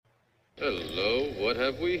Hello, what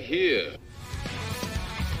have we here?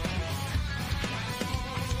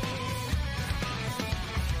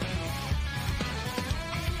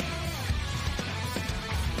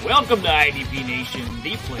 Welcome to IDP Nation,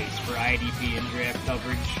 the place for IDP and draft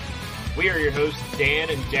coverage. We are your hosts,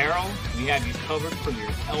 Dan and Daryl. We have you covered for your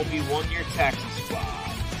LB1 year taxi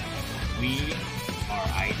squad. We are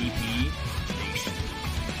IDP Nation.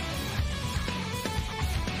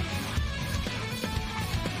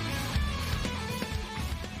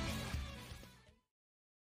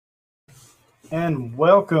 And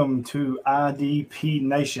welcome to IDP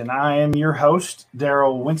Nation. I am your host,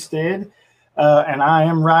 Daryl Winstead, and I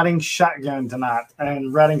am riding shotgun tonight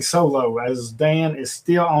and riding solo as Dan is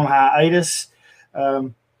still on hiatus.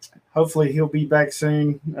 Hopefully he'll be back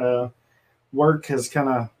soon. Work has kind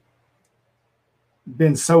of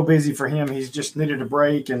been so busy for him. He's just needed a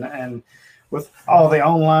break and with all the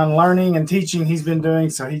online learning and teaching he's been doing,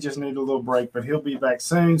 so he just needed a little break, but he'll be back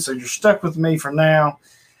soon. So you're stuck with me for now.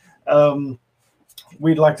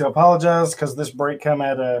 We'd like to apologize because this break came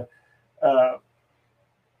at a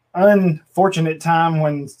unfortunate time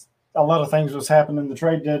when a lot of things was happening, the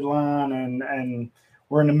trade deadline, and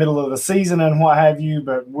we're in the middle of the season and what have you.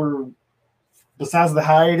 But we're, besides the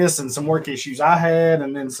hiatus and some work issues I had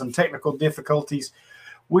and then some technical difficulties,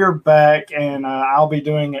 we're back, and I'll be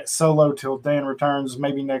doing it solo till Dan returns,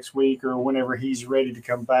 maybe next week or whenever he's ready to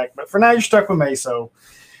come back. But for now, you're stuck with me, so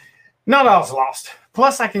not all's lost.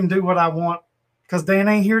 Plus, I can do what I want because Dan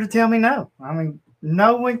ain't here to tell me no. I mean,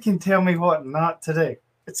 no one can tell me what not to do.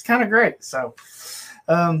 It's kind of great. So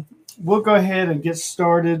we'll go ahead and get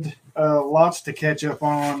started. Lots to catch up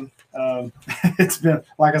on. It's been,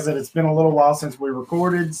 like I said, it's been a little while since we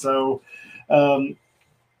recorded. So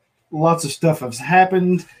lots of stuff has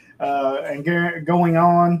happened and going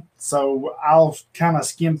on. So I'll kind of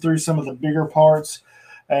skim through some of the bigger parts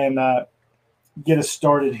and get us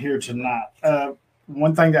started here tonight.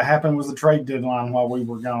 One thing that happened was the trade deadline while we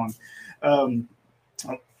were gone. A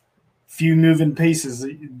few moving pieces.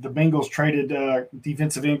 The Bengals traded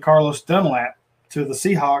defensive end Carlos Dunlap to the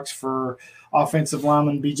Seahawks for offensive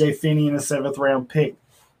lineman B.J. Finney and a 7th round pick.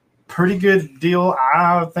 Pretty good deal,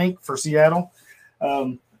 I think, for Seattle.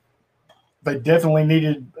 They definitely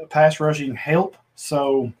needed pass rushing help,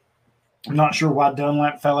 so I'm not sure why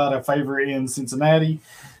Dunlap fell out of favor in Cincinnati.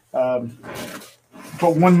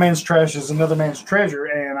 But one man's trash is another man's treasure,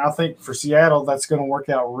 and I think for Seattle that's going to work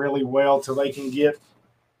out really well till they can get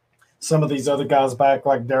some of these other guys back,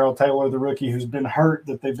 like Darrell Taylor, the rookie, who's been hurt,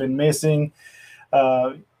 that they've been missing.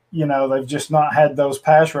 They've just not had those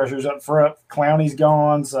pass rushers up front. Clowney's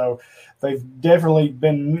gone, so they've definitely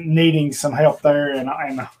been needing some help there, and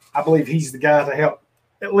I believe he's the guy to help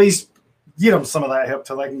at least get them some of that help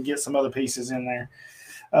till they can get some other pieces in there.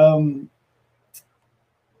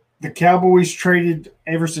 The Cowboys traded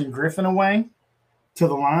Everson Griffin away to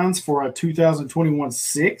the Lions for a 2021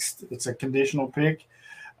 sixth. It's a conditional pick.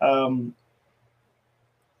 I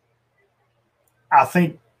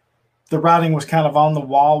think the writing was kind of on the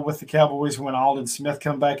wall with the Cowboys when Aldon Smith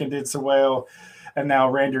come back and did so well, and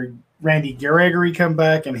now Randy Gregory come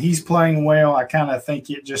back and he's playing well. I kind of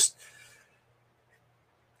think it just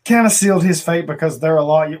kind of sealed his fate because they're a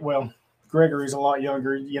lot – well, Gregory's a lot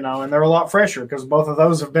younger, and they're a lot fresher because both of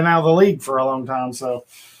those have been out of the league for a long time. So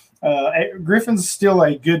Griffin's still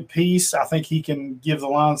a good piece. I think he can give the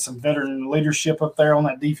Lions some veteran leadership up there on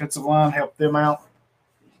that defensive line, help them out.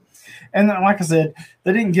 And then, like I said,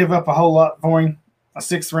 they didn't give up a whole lot for him, a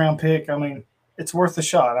 6th round pick. I mean, it's worth a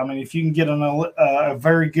shot. I mean, if you can get a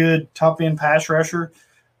very good top-end pass rusher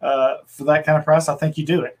for that kind of price, I think you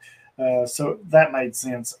do it. So that made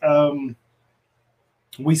sense.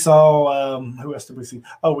 We saw who else did we see?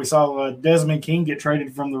 Oh, we saw Desmond King get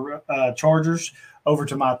traded from the Chargers over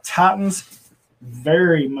to my Titans.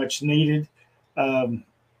 Very much needed.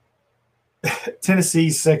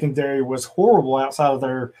 Tennessee's secondary was horrible outside of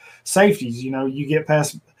their safeties. You get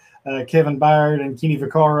past Kevin Byard and Kenny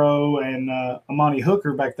Vaccaro and Amani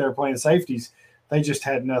Hooker back there playing safeties. They just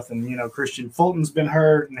had nothing. Christian Fulton's been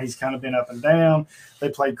hurt, and he's kind of been up and down. They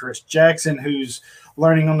played Chris Jackson, who's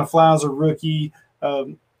learning on the fly as a rookie.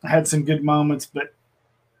 Had some good moments, but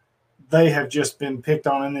they have just been picked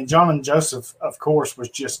on. And then John Joseph, of course, was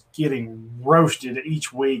just getting roasted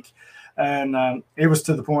each week. And it was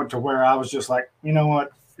to the point to where I was just like, you know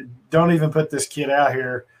what? Don't even put this kid out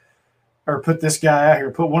here or put this guy out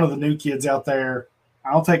here. Put one of the new kids out there.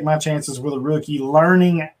 I'll take my chances with a rookie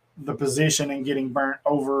learning the position and getting burnt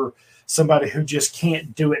over somebody who just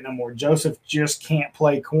can't do it no more. Joseph just can't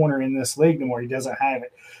play corner in this league no more. He doesn't have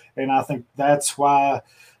it. And I think that's why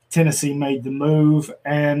Tennessee made the move,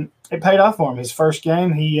 and it paid off for him. His first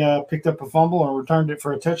game, he picked up a fumble and returned it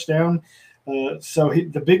for a touchdown.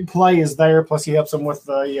 The big play is there, plus he helps them with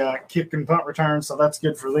the kick and punt return, so that's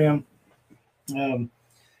good for them. Yannick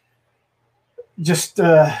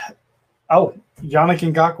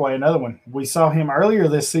Ngakoue, another one. We saw him earlier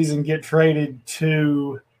this season get traded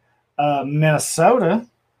to Minnesota.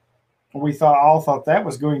 We all thought that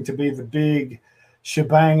was going to be the big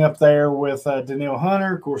shebang up there with Danielle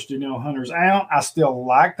Hunter. Of course, Danielle Hunter's out. I still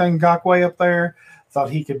liked Ngakoue up there. Thought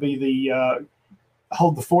he could be the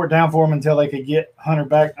hold the fort down for him until they could get Hunter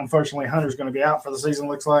back. Unfortunately, Hunter's going to be out for the season,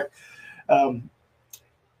 looks like. And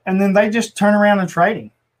then they just turn around and trade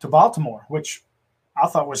him to Baltimore, which I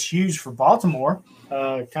thought was huge for Baltimore.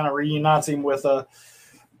 Kind of reunites him with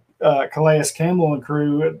Calais Campbell and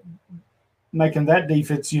crew, making that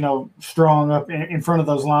defense, strong up in front of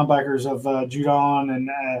those linebackers of Judon and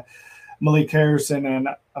Malik Harrison and,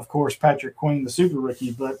 of course, Patrick Queen, the super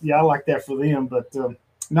rookie. But, yeah, I like that for them. But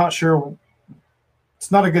not sure.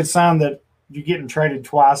 It's not a good sign that you're getting traded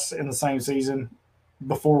twice in the same season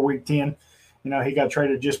before Week 10. He got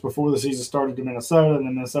traded just before the season started to Minnesota, and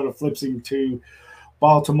then Minnesota flips him to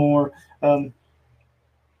Baltimore. Of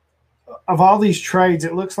all these trades,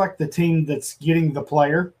 it looks like the team that's getting the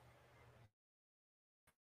player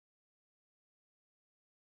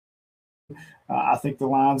I think the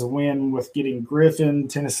Lions win with getting Griffin,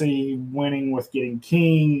 Tennessee winning with getting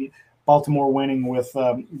King, Baltimore winning with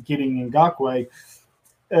getting Ngakoue.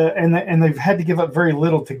 And they've had to give up very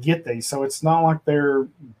little to get these. So it's not like they're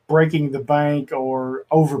breaking the bank or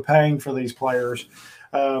overpaying for these players.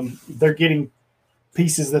 They're getting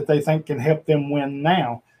pieces that they think can help them win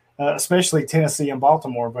now, especially Tennessee and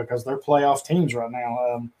Baltimore, because they're playoff teams right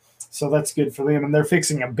now. So that's good for them. And they're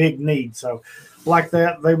fixing a big need. So like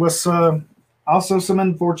that, there was also some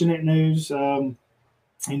unfortunate news. The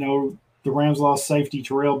Rams lost safety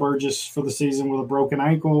Terrell Burgess for the season with a broken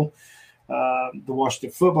ankle. The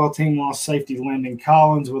Washington football team lost safety Lyndon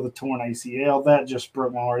Collins with a torn ACL. That just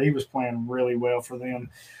broke my heart. He was playing really well for them,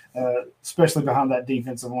 especially behind that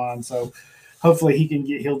defensive line. So hopefully he can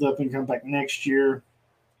get healed up and come back next year.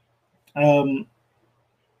 Another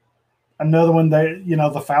one that,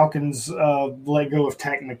 the Falcons let go of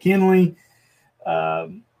Tack McKinley,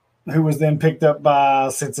 who was then picked up by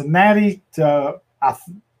Cincinnati.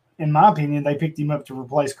 In my opinion, they picked him up to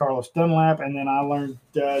replace Carlos Dunlap, and then I learned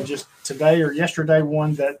just today or yesterday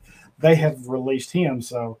that they have released him.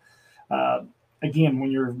 So, again,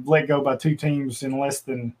 when you're let go by two teams in less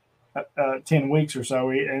than 10 weeks or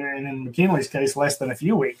so, and in McKinley's case, less than a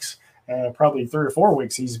few weeks, probably 3 or 4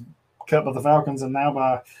 weeks, he's cut by the Falcons and now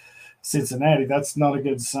by Cincinnati. That's not a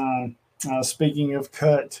good sign. Speaking of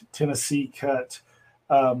cut, Tennessee cut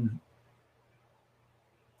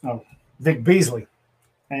Vic Beasley.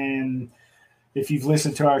 And if you've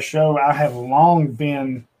listened to our show, I have long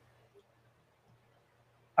been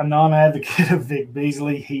a non-advocate of Vic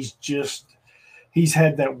Beasley. He's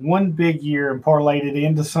had that one big year and parlayed it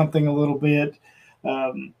into something a little bit.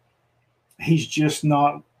 He's just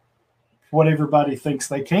not what everybody thinks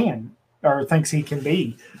they can or thinks he can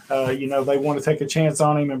be. They want to take a chance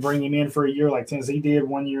on him and bring him in for a year like Tennessee did,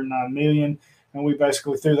 1 year, $9 million. And we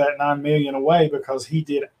basically threw that $9 million away because he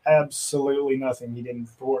did absolutely nothing. He didn't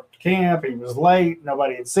report to camp. He was late.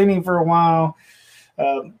 Nobody had seen him for a while.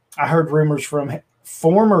 I heard rumors from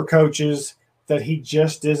former coaches that he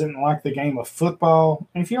just doesn't like the game of football.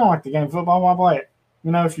 And if you don't like the game of football, why play it?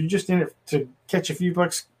 If you're just in it to catch a few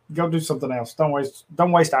bucks, go do something else. Don't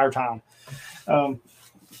waste our time.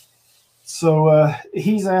 So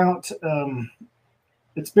he's out.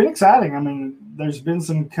 It's been exciting. I mean, there's been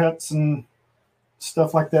some cuts and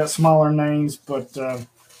stuff like that, smaller names, but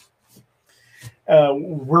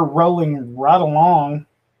we're rolling right along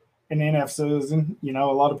in the NFL season. A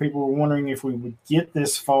lot of people were wondering if we would get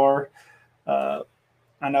this far. I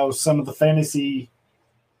know some of the fantasy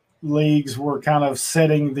leagues were kind of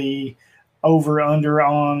setting the over-under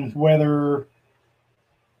on whether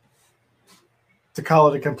to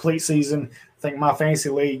call it a complete season. I think my fantasy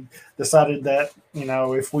league decided that,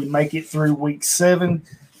 if we make it through week 7,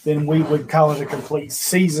 then we would call it a complete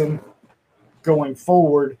season going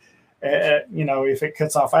forward, if it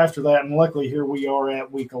cuts off after that. And luckily here we are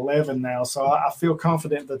at week 11 now. So I feel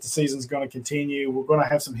confident that the season's going to continue. We're going to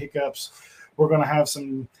have some hiccups. We're going to have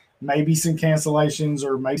maybe some cancellations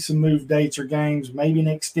or maybe some move dates or games, maybe an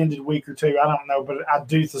extended week or two. I don't know, but I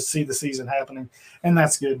do see the season happening, and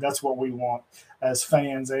that's good. That's what we want as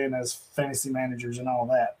fans and as fantasy managers and all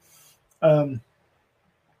that.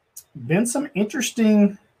 Been some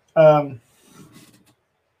interesting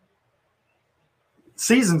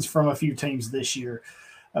seasons from a few teams this year.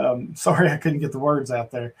 Sorry, I couldn't get the words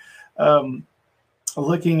out there.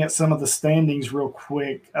 Looking at some of the standings real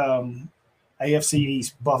quick, AFC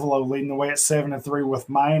East, Buffalo leading the way at 7-3 with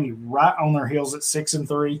Miami right on their heels at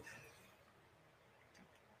 6-3.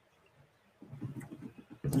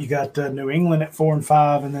 You got New England at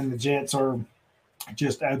 4-5, and then the Jets are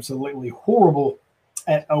just absolutely horrible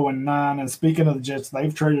at 0-9. And speaking of the Jets,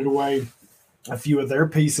 they've traded away a few of their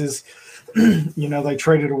pieces. They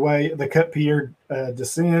traded away, they cut Pierre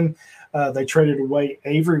Descend. They traded away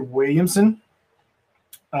Avery Williamson.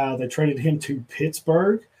 They traded him to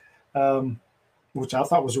Pittsburgh, which I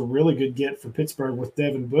thought was a really good get for Pittsburgh with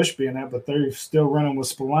Devin Bush being out, but they're still running with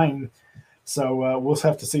Spillane. So we'll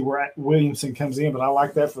have to see where Williamson comes in, but I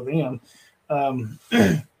like that for them.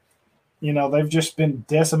 They've just been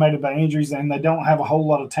decimated by injuries, and they don't have a whole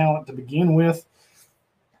lot of talent to begin with.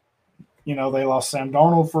 They lost Sam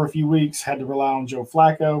Darnold for a few weeks, had to rely on Joe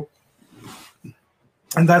Flacco.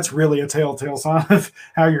 And that's really a telltale sign of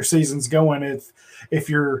how your season's going. If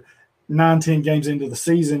you're 9-10 games into the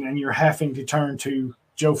season and you're having to turn to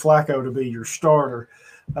Joe Flacco to be your starter,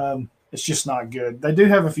 it's just not good. They do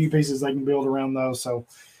have a few pieces they can build around those, so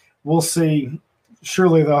we'll see.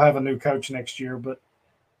 Surely they'll have a new coach next year, but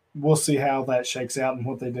we'll see how that shakes out and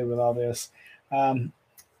what they do with all this. Try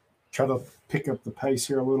to pick up the pace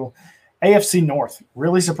here a little. AFC North,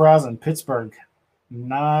 really surprising. Pittsburgh,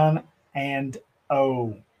 9-0,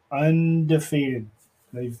 undefeated.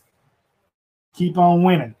 They keep on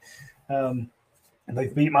winning. And they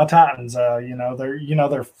beat my Titans. They're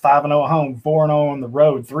 5-0 at home, 4-0 on the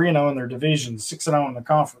road, 3-0 in their division, 6-0 in the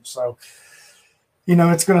conference. So,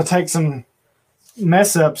 it's going to take some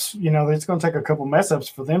mess ups. It's going to take a couple mess ups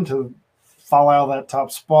for them to fall out of that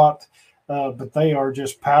top spot. But they are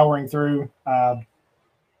just powering through.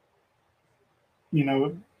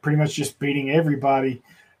 Pretty much just beating everybody.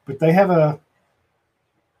 But they have a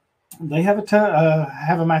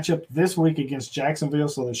matchup this week against Jacksonville,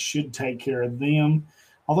 so they should take care of them.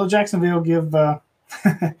 Although Jacksonville give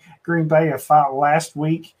Green Bay a fight last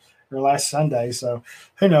Sunday, so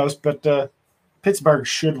who knows? But Pittsburgh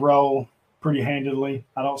should roll pretty handedly.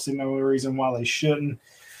 I don't see no reason why they shouldn't.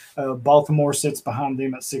 Baltimore sits behind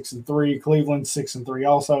them at 6-3. Cleveland 6-3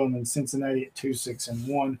 also, and then Cincinnati at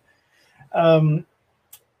 2-6-1.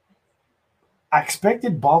 I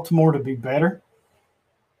expected Baltimore to be better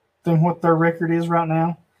than what their record is right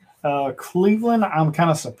now. Cleveland, I'm kind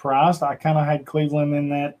of surprised. I kind of had Cleveland in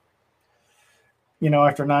that,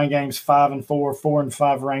 after 9 games, 5-4,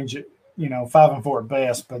 4-5 range, 5-4 at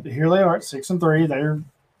best. But here they are at 6-3. They're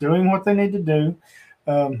doing what they need to do.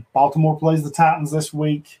 Baltimore plays the Titans this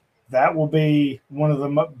week. That will be one of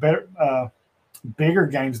the bigger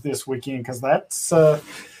games this weekend because that's,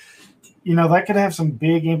 that could have some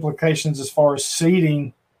big implications as far as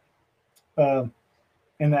seeding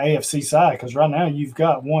in the AFC side, because right now you've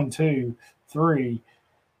got 1, 2, 3,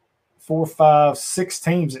 4, 5, 6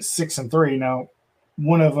 teams at 6-3. Now,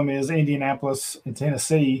 one of them is Indianapolis and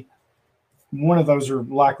Tennessee. One of those are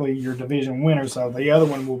likely your division winners, so the other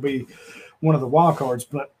one will be one of the wild cards.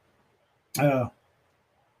 But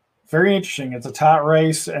very interesting. It's a tight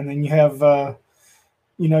race, and then you have,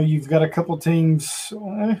 you've got a couple teams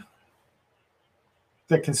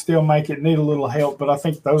that can still make it, need a little help, but I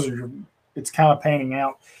think it's kind of panning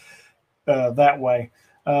out that way.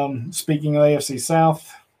 Speaking of AFC South,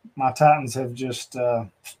 my Titans have just I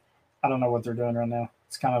don't know what they're doing right now.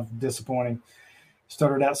 It's kind of disappointing.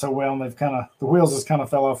 Started out so well, and the wheels just kind of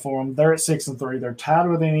fell off for them. They're at 6-3. They're tied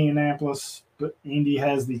with Indianapolis, but Indy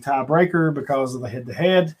has the tiebreaker because of the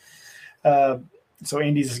head-to-head. So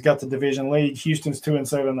Indy's got the division lead. Houston's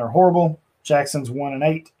 2-7. They're horrible. Jackson's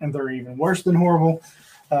 1-8, and they're even worse than horrible.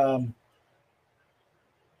 But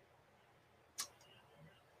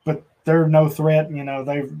they're no threat.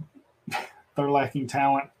 They're lacking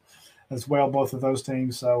talent as well, both of those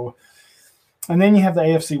teams. So, and then you have the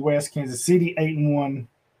AFC West, Kansas City 8-1.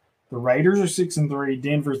 The Raiders are 6-3.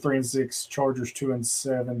 Denver 3-6. Chargers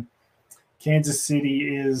 2-7. Kansas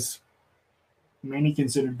City is many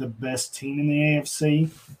considered the best team in the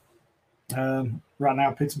AFC. Right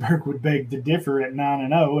now, Pittsburgh would beg to differ at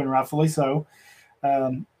 9-0, and rightfully so.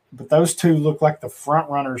 But those two look like the front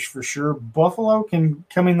runners for sure. Buffalo can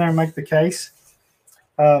come in there and make the case.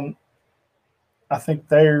 I think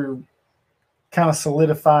they're kind of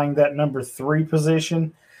solidifying that number 3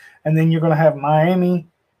 position. And then you're going to have Miami,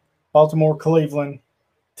 Baltimore, Cleveland,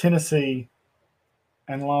 Tennessee,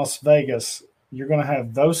 and Las Vegas. You're going to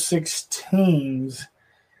have those 6 teams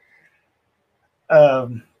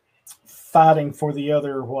fighting for the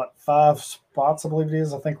other, 5 spots, I believe it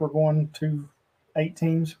is. I think we're going to 8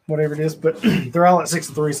 teams, whatever it is. But they're all at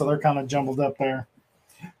 6-3, so they're kind of jumbled up there.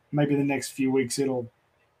 maybe the next few weeks it'll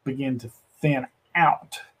begin to thin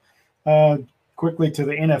out. Quickly to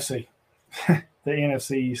the NFC, the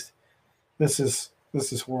NFC East. This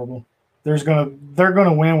is horrible. They're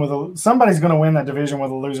gonna win somebody's gonna win that division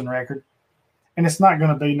with a losing record, and it's not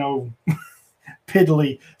gonna be no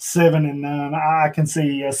piddly 7-9. I can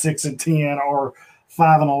see 6-10 or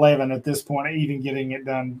 5-11 at this point, even getting it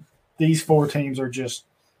done. These four teams are just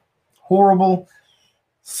horrible.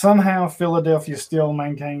 Somehow Philadelphia still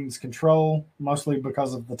maintains control, mostly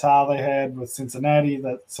because of the tie they had with Cincinnati.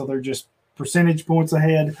 So they're just percentage points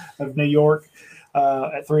ahead of New York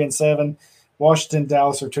at 3-7. Washington,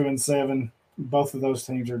 Dallas are 2-7. Both of those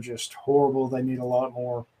teams are just horrible. They need a lot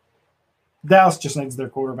more. Dallas just needs their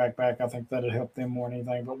quarterback back. I think that'd help them more than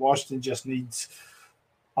anything. But Washington just needs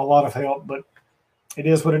a lot of help. But it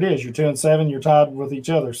is what it is. You're 2-7. You're tied with each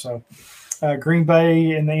other. So Green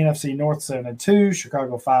Bay in the NFC North 7-2.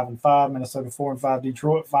 Chicago 5-5. Minnesota 4-5.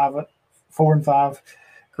 Detroit 4-5.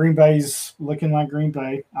 Green Bay's looking like Green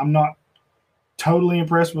Bay. I'm not totally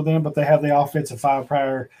impressed with them, but they have the offensive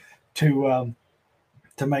firepower to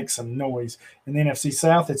make some noise. In the NFC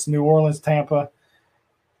South, it's New Orleans, Tampa,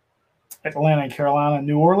 Atlanta, and Carolina.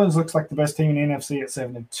 New Orleans looks like the best team in the NFC at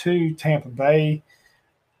 7-2. Tampa Bay,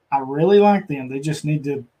 I really like them. They just need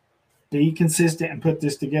to be consistent and put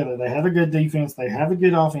this together. They have a good defense. They have a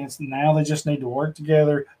good offense. Now they just need to work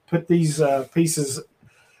together, put these pieces,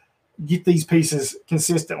 get these pieces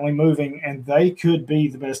consistently moving, and they could be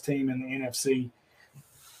the best team in the NFC.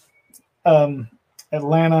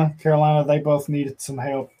 Atlanta, Carolina, they both needed some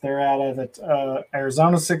help. They're out of it.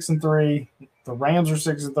 Arizona 6-3. The Rams are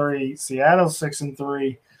 6-3. Seattle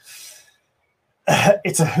 6-3.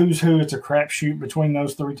 It's a who's who. It's a crapshoot between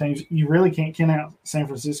those three teams. You really can't count out San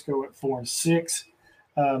Francisco at 4-6,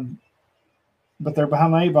 but they're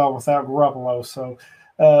behind the 8 ball without Garoppolo. So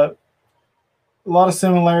a lot of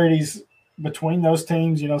similarities between those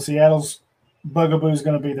teams. You know, Seattle's bugaboo is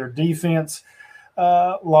going to be their defense.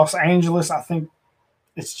 Los Angeles, I think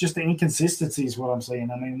it's just the inconsistency is what I'm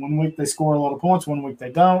saying. I mean, one week they score a lot of points, one week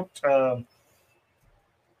they don't.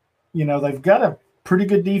 You know, they've got a pretty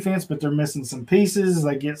good defense, but they're missing some pieces.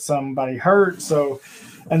 They get somebody hurt. So,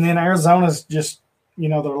 and then Arizona's just, you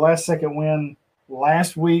know, their last second win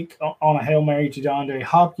last week on a Hail Mary to DeAndre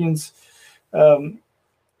Hopkins.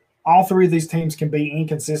 All three of these teams can be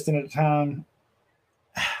inconsistent at a time.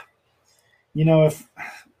 You know, if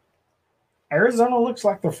Arizona looks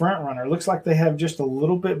like the front runner, looks like they have just a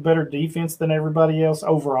little bit better defense than everybody else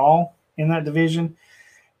overall in that division.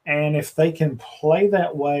 And if they can play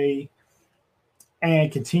that way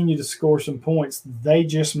and continue to score some points, they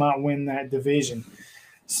just might win that division.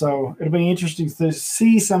 So it'll be interesting to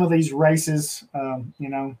see some of these races, you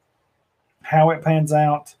know, how it pans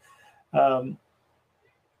out. I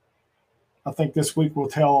think this week will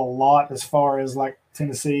tell a lot as far as like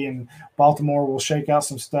Tennessee and Baltimore will shake out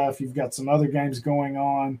some stuff. You've got some other games going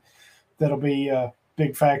on that'll be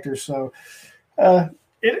big factors. So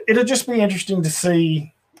it'll just be interesting to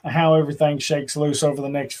see how everything shakes loose over the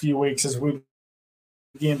next few weeks as we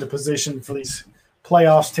begin to position for these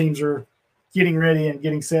playoffs. Teams are getting ready and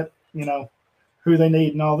getting set, you know, who they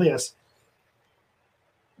need and all this.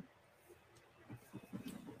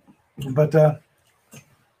 But,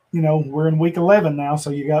 you know, we're in week 11 now,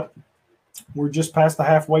 so we're just past the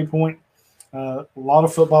halfway point. A lot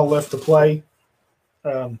of football left to play.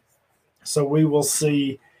 So we will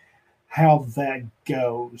see how that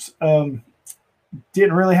goes.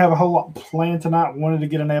 Didn't really have a whole lot planned tonight. Wanted to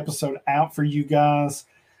get an episode out for you guys.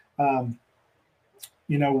 You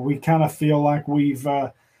know, we kind of feel like we've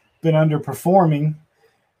been underperforming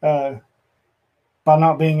by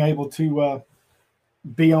not being able to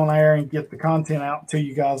be on air and get the content out to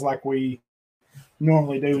you guys like we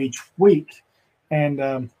normally do each week.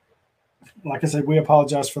 And like I said, we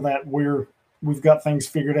apologize for that. We've got things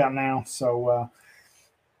figured out now. So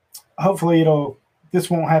hopefully this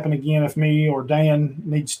won't happen again if me or Dan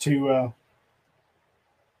needs to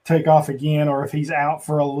take off again, or if he's out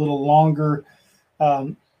for a little longer.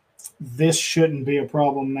 This shouldn't be a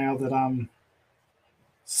problem now that I'm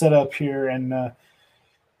set up here and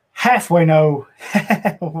halfway know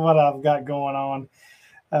what I've got going on.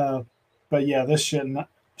 But yeah, this shouldn't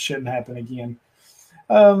happen again.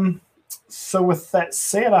 So with that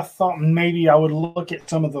said, I thought maybe I would look at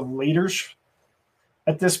some of the leaders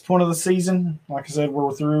at this point of the season. Like I said,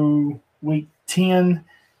 we're through week 10.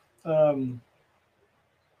 Kind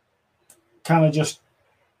of just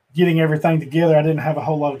getting everything together. I didn't have a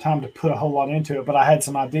whole lot of time to put a whole lot into it, but I had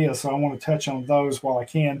some ideas, so I want to touch on those while I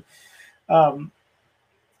can.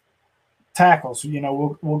 Tackles, you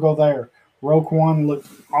know, we'll go there. Roquan looked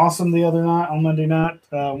awesome the other night on Monday night.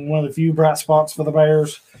 One of the few bright spots for the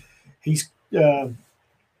Bears. He's, you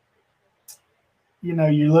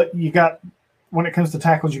got, when it comes to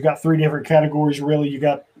tackles, you got three different categories. Really, you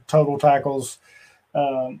got total tackles,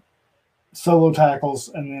 solo tackles,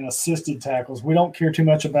 and then assisted tackles. We don't care too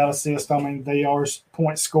much about assists. I mean, they are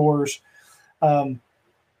point scorers, but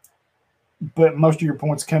most of your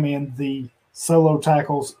points come in the solo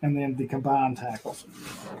tackles and then the combined tackles.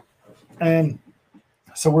 And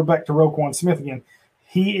so we're back to Roquan Smith again.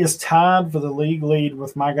 He is tied for the league lead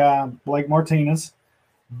with my guy, Blake Martinez.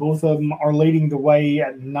 Both of them are leading the way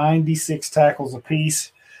at 96 tackles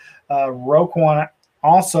apiece. Roquan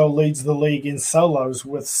also leads the league in solos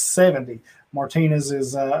with 70. Martinez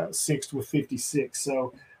is sixth with 56.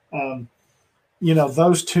 So,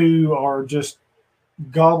 those two are just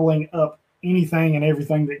gobbling up anything and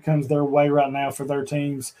everything that comes their way right now for their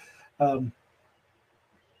teams,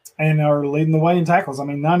 and are leading the way in tackles. I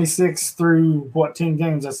mean, 96 through, 10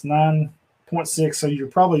 games? That's 9.6. So you're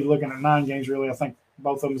probably looking at 9 games, really. I think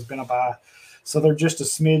both of them has been a bye. So they're just a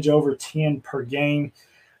smidge over 10 per game.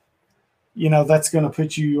 That's going to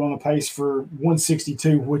put you on a pace for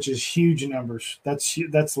 162, which is huge numbers.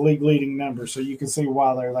 That's league leading numbers. So you can see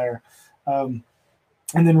why they're there. And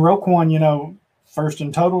then Roquan, first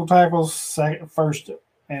in total tackles, first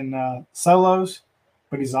in solos,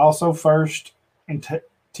 but he's also first in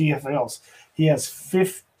TFLs. He has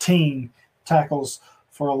 15 tackles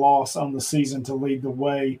for a loss on the season to lead the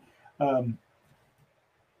way.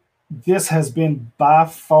 This has been by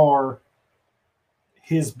far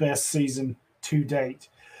his best season to date.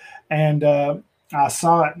 And I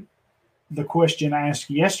saw the question asked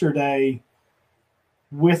yesterday,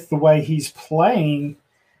 with the way he's playing,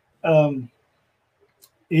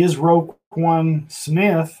 is Roquan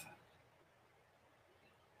Smith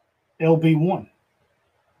LB1?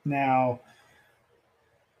 Now,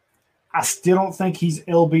 I still don't think he's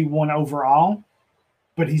LB1 overall,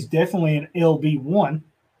 but he's definitely an LB1.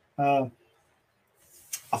 I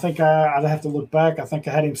think I'd have to look back. I think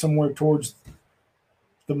I had him somewhere towards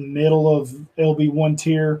the middle of LB1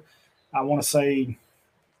 tier. I want to say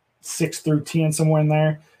 6 through 10, somewhere in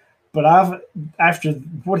there. But after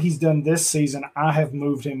what he's done this season, I have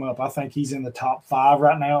moved him up. I think he's in the top 5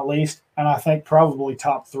 right now at least, and I think probably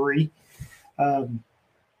top 3.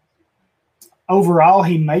 Overall,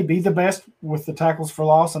 he may be the best with the tackles for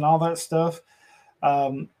loss and all that stuff.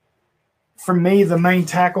 For me, the main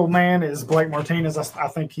tackle man is Blake Martinez. I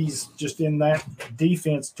think he's just in that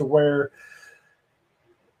defense to where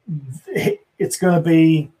it's going to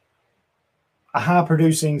be a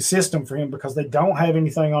high-producing system for him because they don't have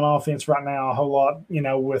anything on offense right now a whole lot,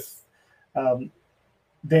 with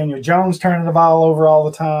Daniel Jones turning the ball over all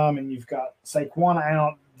the time, and you've got Saquon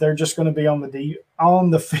out. They're just going to be on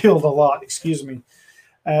the field a lot,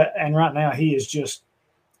 and right now he is just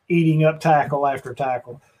eating up tackle after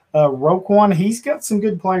tackle. Roquan, he's got some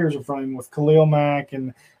good players in front of him with Khalil Mack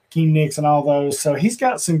and Keem Nicks and all those. So he's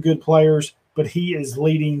got some good players, but he is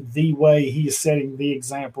leading the way. He is setting the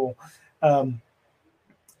example.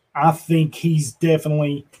 I think he's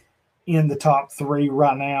definitely in the top 3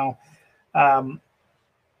 right now,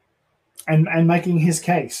 and making his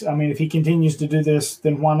case. I mean, if he continues to do this,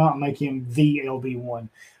 then why not make him the LB1?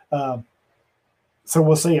 So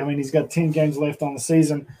we'll see. I mean, he's got 10 games left on the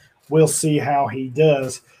season. We'll see how he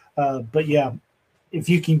does. But yeah, if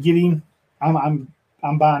you can get him, I'm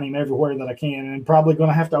buying him everywhere that I can, and probably going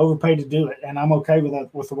to have to overpay to do it. And I'm okay with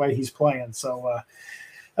that, with the way he's playing. So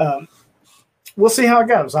we'll see how it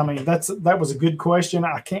goes. I mean, that was a good question.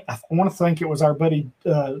 I want to think it was our buddy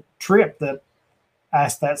Tripp that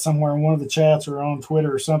asked that somewhere in one of the chats or on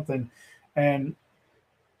Twitter or something. And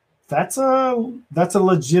that's a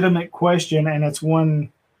legitimate question, and it's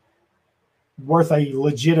one worth a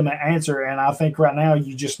legitimate answer. And I think right now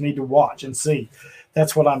you just need to watch and see.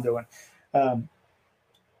 That's what I'm doing.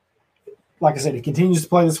 Like I said, he continues to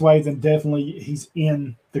play this way, then definitely he's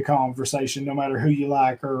in the conversation, no matter who you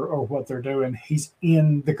like or what they're doing. He's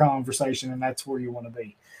in the conversation, and that's where you want to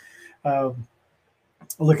be.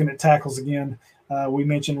 Looking at tackles again, we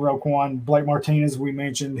mentioned Roquan. Blake Martinez, we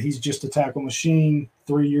mentioned he's just a tackle machine.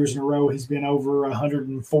 3 years in a row, he's been over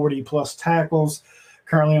 140-plus tackles,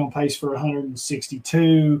 currently on pace for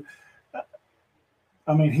 162.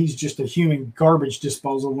 I mean, he's just a human garbage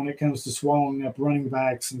disposal when it comes to swallowing up running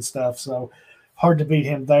backs and stuff. So hard to beat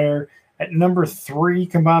him there. At number 3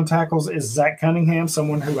 combined tackles is Zach Cunningham,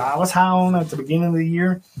 someone who I was high on at the beginning of the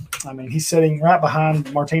year. I mean, he's sitting right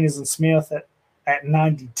behind Martinez and Smith at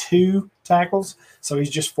 92 tackles. So he's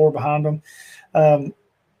just 4 behind them.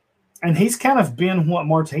 And he's kind of been what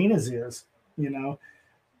Martinez is,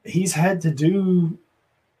 he's had to do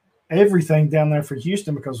everything down there for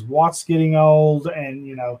Houston because Watt's getting old, and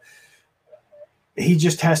he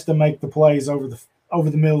just has to make the plays over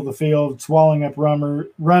the middle of the field, swallowing up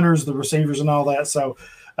runners, the receivers, and all that. So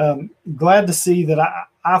glad to see that.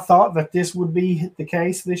 I thought that this would be the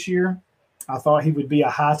case this year. I thought he would be a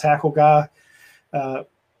high tackle guy. I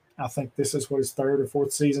think this is what his third or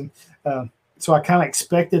fourth season. So I kind of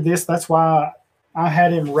expected this. That's why I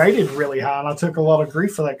had him rated really high, and I took a lot of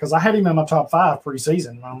grief for that because I had him in my top 5 preseason.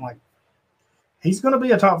 And I'm like, he's going to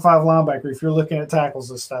be a top 5 linebacker if you're looking at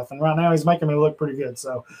tackles and stuff. And right now he's making me look pretty good.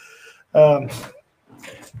 So, but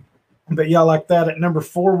yeah, like that. At number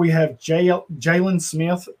 4, we have Jalen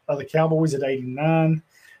Smith of the Cowboys at 89.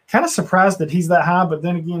 Kind of surprised that he's that high, but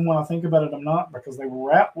then again, when I think about it, I'm not, because they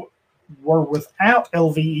were without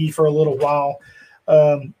LVE for a little while.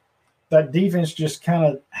 That defense just kind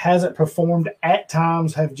of hasn't performed at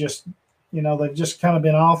times, have just, they've just kind of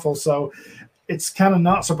been awful. So it's kind of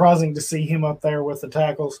not surprising to see him up there with the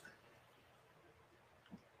tackles.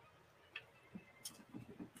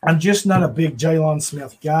 I'm just not a big Jalen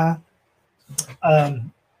Smith guy. I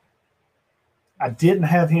didn't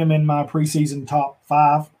have him in my preseason top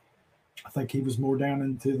 5. I think he was more down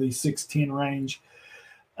into the 6'10" range.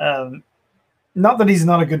 Not that he's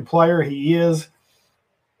not a good player. He is.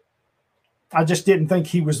 I just didn't think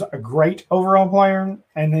he was a great overall player.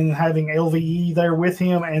 And then having LVE there with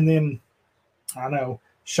him, and then I know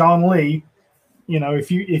Sean Lee,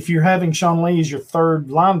 if you're having Sean Lee as your third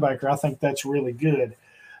linebacker, I think that's really good.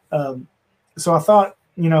 So I thought,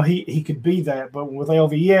 he could be that. But with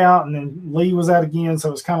LVE out and then Lee was out again,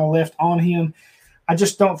 so it's kind of left on him. I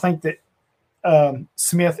just don't think that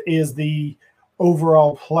Smith is the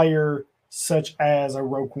overall player such as a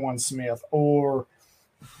Roquan Smith or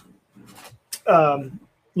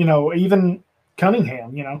even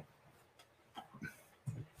Cunningham,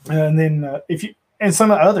 and then and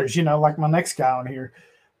some of the others, like my next guy on here,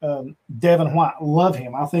 Devin White, love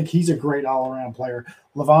him. I think he's a great all-around player.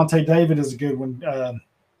 Levante David is a good one.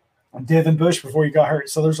 Devin Bush before he got hurt.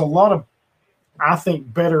 So there's a lot of, I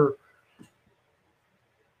think, better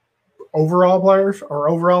overall players or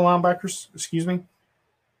overall linebackers, excuse me.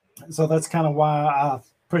 So that's kind of why I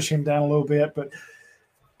push him down a little bit. But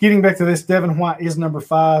getting back to this, Devin White is number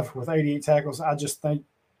 5 with 88 tackles. I just think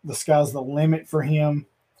the sky's the limit for him.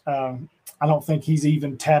 I don't think he's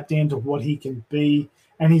even tapped into what he can be.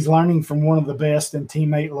 And he's learning from one of the best in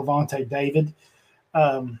teammate Levante David.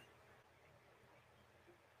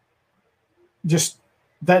 Just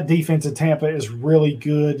that defense in Tampa is really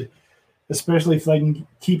good, especially if they can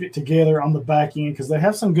keep it together on the back end, because they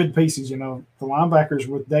have some good pieces. The linebackers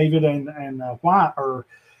with David and White are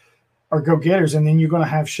go-getters, and then you're going to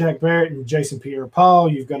have Shaq Barrett and Jason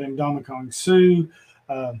Pierre-Paul. You've got Ndamukong Suh.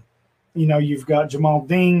 You've got Jamal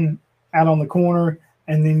Dean out on the corner,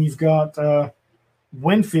 and then you've got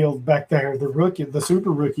Winfield back there, the rookie, the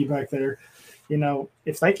super rookie back there.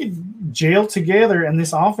 If they could gel together and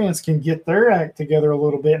this offense can get their act together a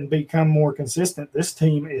little bit and become more consistent, this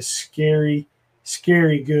team is scary,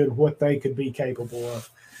 scary good what they could be capable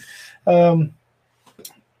of.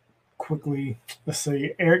 Quickly, let's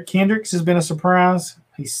see. Eric Kendricks has been a surprise.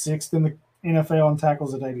 He's 6th in the NFL in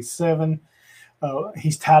tackles at 87.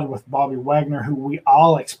 He's tied with Bobby Wagner, who we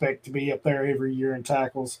all expect to be up there every year in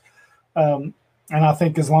tackles. And I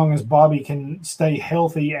think as long as Bobby can stay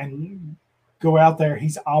healthy and go out there,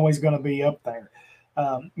 he's always going to be up there.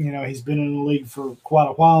 He's been in the league for quite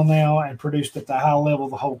a while now and produced at the high level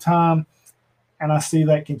the whole time. And I see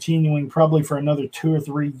that continuing probably for another 2 or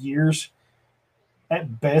 3 years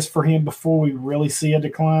at best for him before we really see a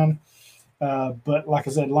decline. But like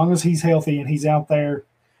I said, as long as he's healthy and he's out there,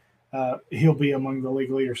 he'll be among the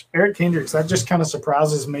league leaders. Eric Kendricks, that just kind of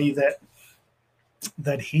surprises me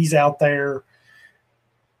that he's out there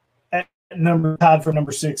tied for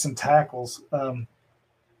number 6 in tackles.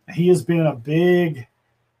 He has been a big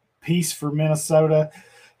piece for Minnesota.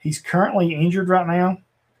 He's currently injured right now,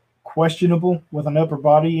 questionable with an upper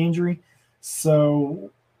body injury. So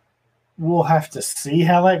we'll have to see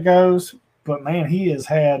how that goes. But, man, he has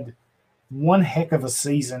had one heck of a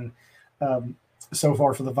season so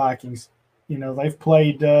far for the Vikings. They've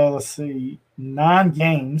played, 9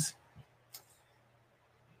 games.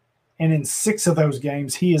 And in 6 of those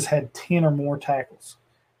games, he has had 10 or more tackles.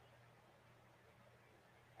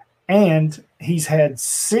 And he's had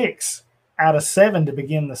 6 out of 7 to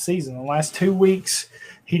begin the season. The last 2 weeks,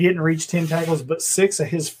 he didn't reach 10 tackles, but 6 of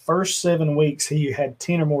his first 7 weeks, he had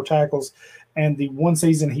 10 or more tackles. And the one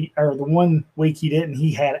week he didn't,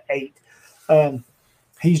 he had 8.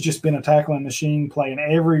 He's just been a tackling machine, playing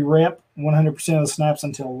every rep, 100% of the snaps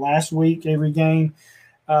until last week, every game.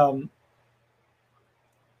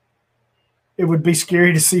 It would be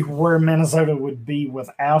scary to see where Minnesota would be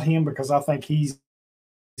without him, because I think he's,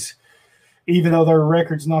 even though their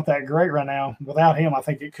record's not that great right now, without him, I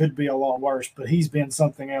think it could be a lot worse. But he's been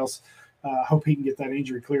something else. I hope he can get that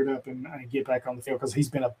injury cleared up and get back on the field, because he's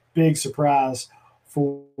been a big surprise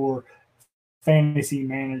for fantasy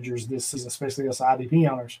managers this season, especially us IDP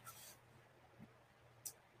owners.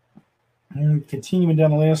 And continuing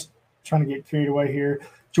down the list, trying to get carried away here.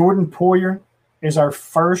 Jordan Poyer is our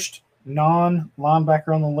first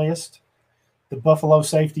non-linebacker on the list. The Buffalo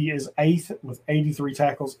safety is 8th with 83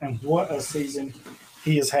 tackles, and what a season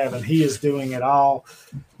he is having. He is doing it all,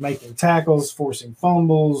 making tackles, forcing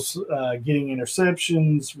fumbles, getting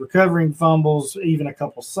interceptions, recovering fumbles, even a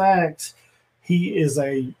couple sacks. He is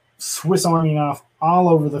a Swiss Army knife all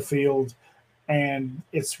over the field, and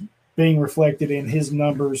it's being reflected in his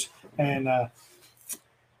numbers. And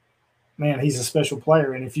man, he's a special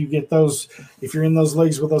player. And if you get those, if you're in those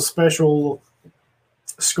leagues with those special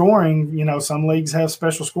scoring, you know, some leagues have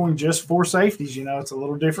special scoring just for safeties. You know, it's a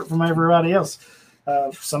little different from everybody else.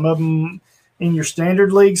 Some of them in your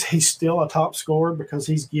standard leagues, he's still a top scorer because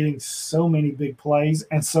he's getting so many big plays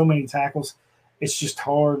and so many tackles. It's just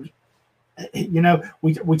hard. You know,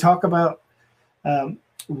 we talk about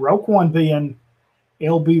Roquan being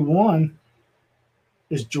LB1.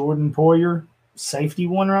 Is Jordan Poyer safety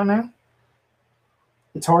one right now?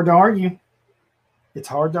 It's hard to argue. It's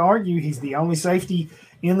hard to argue. He's the only safety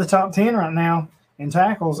in the top 10 right now in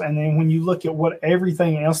tackles. And then when you look at what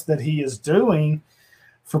everything else that he is doing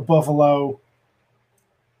for Buffalo,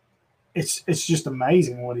 it's just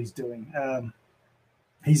amazing what he's doing.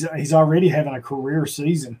 He's already having a career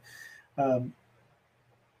season.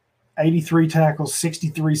 83 tackles,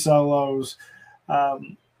 63 solos,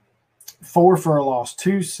 4 for a loss,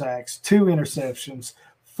 2 sacks, 2 interceptions,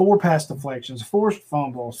 4 pass deflections, 4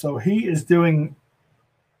 fumbles. So he is doing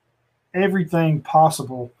everything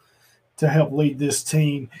possible to help lead this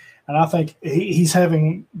team. And I think he's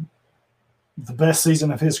having the best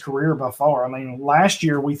season of his career by far. I mean, last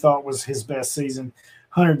year we thought was his best season,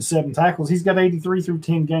 107 tackles. He's got 83 through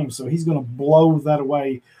 10 games, so he's going to blow that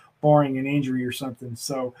away barring an injury or something.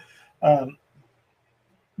 So,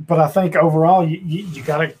 but I think overall you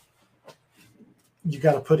got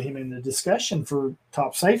to put him in the discussion for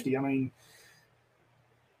top safety. I mean,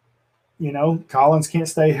 you know, Collins can't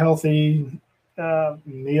stay healthy.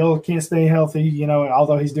 Neal can't stay healthy. You know,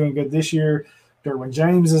 although he's doing good this year, Derwin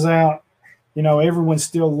James is out. You know, everyone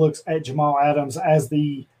still looks at Jamal Adams as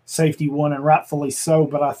the safety one, and rightfully so.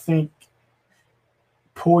 But I think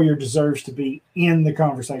Poyer deserves to be in the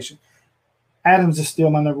conversation. Adams is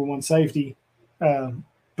still my number one safety, but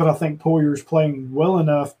I think Poyer is playing well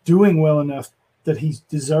enough, doing well enough, that he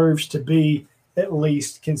deserves to be at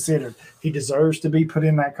least considered. He deserves to be put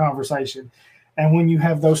in that conversation. And when you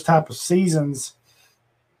have those type of seasons,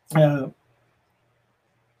 it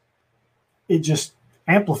just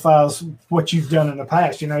amplifies what you've done in the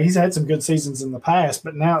past. You know, he's had some good seasons in the past,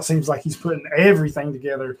 but now it seems like he's putting everything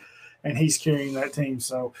together and he's carrying that team.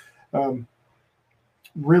 So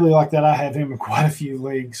really like that. I have him in quite a few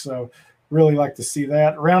leagues, so really like to see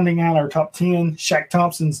that. Rounding out our top 10, Shaq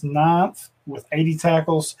Thompson's 9th with 80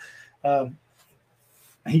 tackles.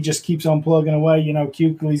 He just keeps on plugging away. You know,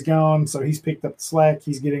 Kuechly's gone, so he's picked up the slack.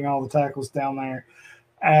 He's getting all the tackles down there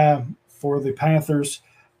for the Panthers.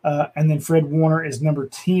 And then Fred Warner is number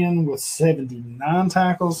 10 with 79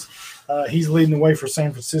 tackles. He's leading the way for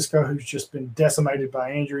San Francisco, who's just been decimated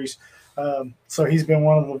by injuries. So he's been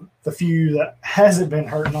one of the few that hasn't been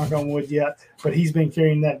hurt, knock on wood, yet, but he's been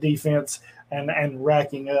carrying that defense and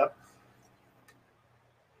racking up.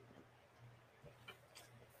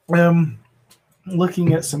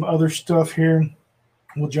 Looking at some other stuff here,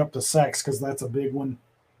 we'll jump to sacks because that's a big one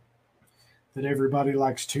that everybody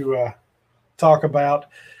likes to talk about.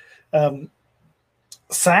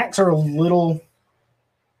 Sacks are a little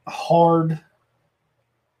hard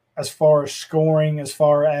as far as scoring, as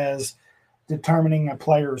far as determining a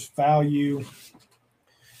player's value,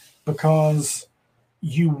 because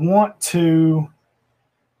you want to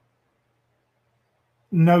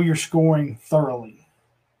know your scoring thoroughly.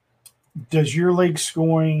 Does your league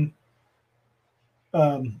scoring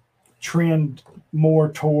trend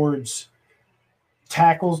more towards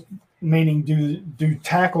tackles, meaning do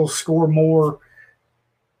tackles score more?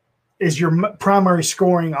 Is your primary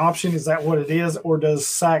scoring option, is that what it is, or does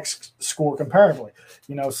sacks score comparably?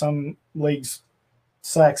 You know, some leagues,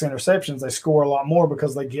 sacks, interceptions, they score a lot more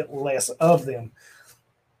because they get less of them.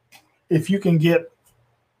 If you can get,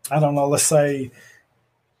 let's say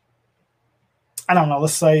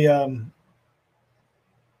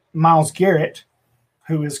Myles Garrett,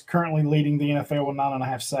 who is currently leading the NFL with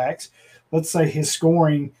 9.5 sacks. Let's say his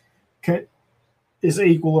scoring is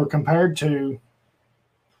equal or compared to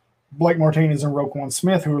Blake Martinez and Roquan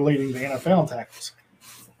Smith, who are leading the NFL in tackles.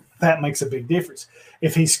 That makes a big difference.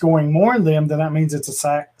 If he's scoring more than them, then that means it's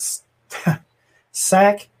a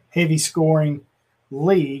sack-heavy scoring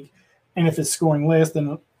league. And if it's scoring less,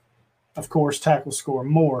 then, of course, tackles score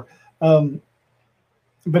more.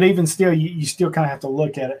 But even still, you still kind of have to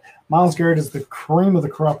look at it. Myles Garrett is the cream of the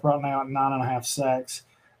crop right now at 9.5 sacks.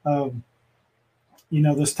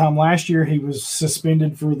 This time last year, he was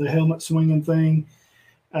suspended for the helmet swinging thing,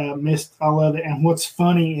 missed all of it. And what's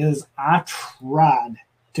funny is I tried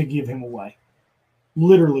to give him away.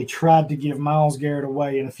 Literally tried to give Myles Garrett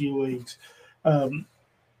away in a few leagues.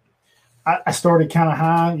 I started kind of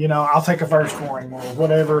high. I'll take a first for him or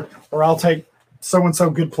whatever, or I'll take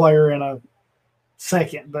so-and-so good player in a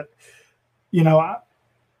second. But,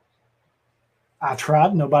 I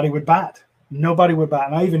tried. Nobody would bite. Nobody would bite.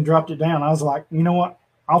 And I even dropped it down. I was like, you know what?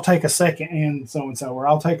 I'll take a second and so-and-so, or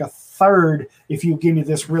I'll take a third if you give me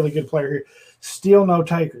this really good player here. Still no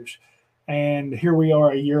takers. And here we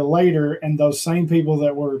are a year later, and those same people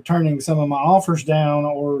that were turning some of my offers down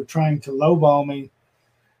or trying to lowball me,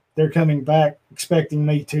 they're coming back expecting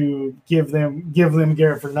me to give them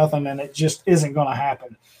Garrett for nothing, and it just isn't going to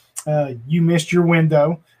happen. You missed your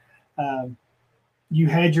window. You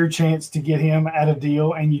had your chance to get him at a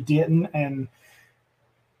deal, and you didn't. And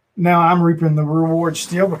now I'm reaping the reward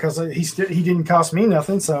still because he didn't cost me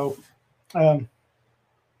nothing. So, but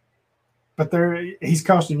he's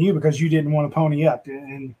costing you because you didn't want to pony up.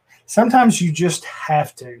 And sometimes you just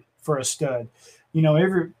have to for a stud.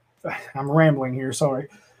 I'm rambling here. Sorry.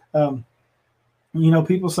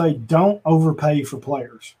 People say don't overpay for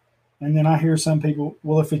players. And then I hear some people,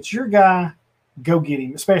 well, if it's your guy, go get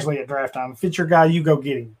him, especially at draft time. If it's your guy, you go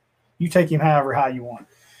get him. You take him however high you want.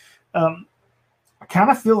 I kind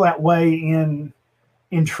of feel that way in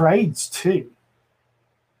trades too.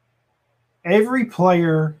 Every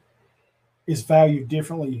player is valued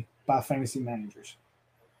differently by fantasy managers.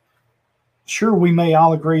 Sure, we may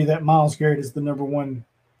all agree that Myles Garrett is the number one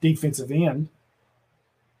defensive end.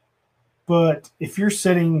 But if you're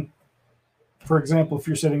sitting, for example,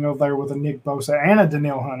 over there with a Nick Bosa and a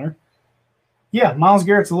Danielle Hunter, yeah, Myles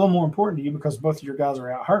Garrett's a little more important to you because both of your guys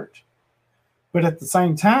are out hurt. But at the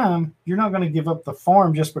same time, you're not going to give up the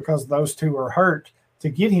farm just because those two are hurt to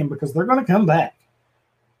get him because they're going to come back.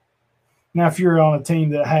 Now, if you're on a team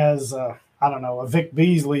that has, a Vic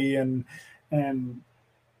Beasley and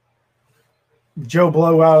Joe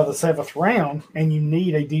Blow out of the 7th round and you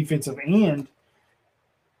need a defensive end,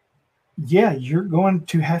 yeah, you're going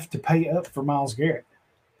to have to pay up for Myles Garrett.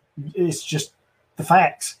 It's just the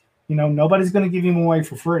facts. Nobody's going to give him away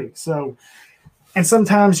for free. So, and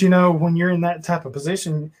sometimes, when you're in that type of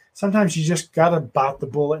position, sometimes you just got to bite the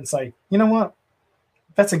bullet and say, you know what?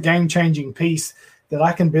 That's a game-changing piece that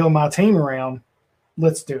I can build my team around.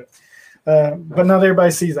 Let's do it. But not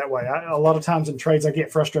everybody sees that way. A lot of times in trades, I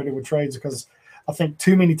get frustrated with trades because I think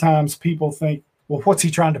too many times people think, well, what's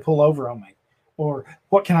he trying to pull over on me? Or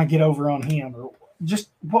what can I get over on him? Or just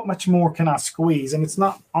what much more can I squeeze? And it's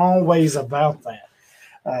not always about that.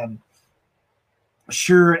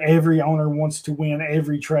 Sure, every owner wants to win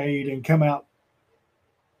every trade and come out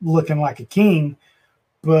looking like a king,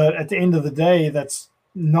 but at the end of the day, that's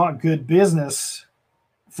not good business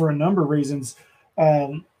for a number of reasons.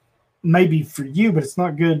 Maybe for you, but it's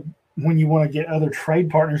not good when you want to get other trade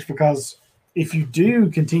partners because if you do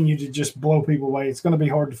continue to just blow people away, it's going to be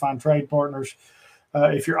hard to find trade partners.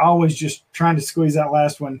 If you're always just trying to squeeze that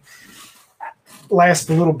last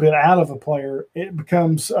a little bit out of a player, it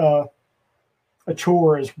becomes a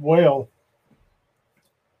chore as well.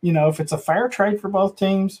 If it's a fair trade for both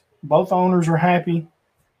teams, both owners are happy,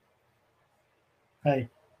 hey,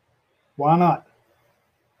 why not?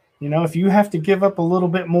 If you have to give up a little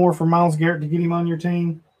bit more for Myles Garrett to get him on your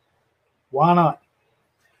team, why not?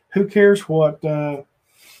 Who cares what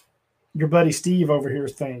your buddy Steve over here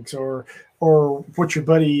thinks or what your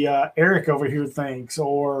buddy Eric over here thinks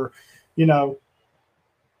or,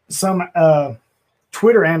 some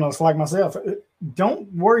Twitter analysts like myself.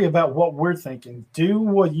 Don't worry about what we're thinking. Do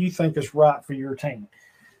what you think is right for your team.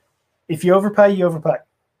 If you overpay, you overpay.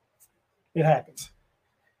 It happens.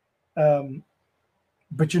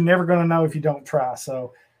 But you're never going to know if you don't try.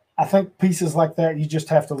 So I think pieces like that, you just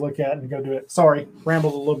have to look at and go do it. Sorry,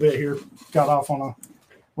 rambled a little bit here. Got off on a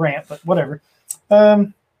rant, but whatever.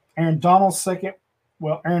 Aaron Donald's second.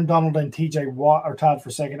 Well, Aaron Donald and TJ Watt are tied for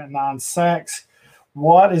second at 9 sacks.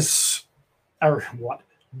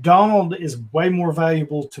 Donald is way more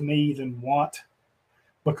valuable to me than Watt.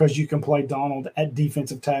 because you can play Donald at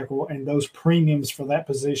defensive tackle, and those premiums for that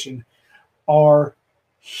position are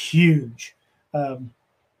huge.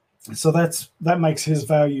 So that makes his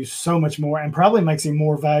value so much more, and probably makes him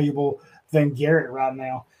more valuable than Garrett right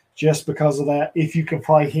now, just because of that. If you can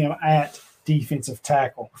play him at defensive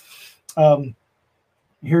tackle,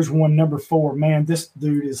 here's one, number 4. Man, this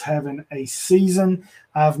dude is having a season.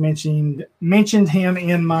 I've mentioned him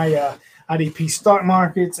in my IDP stock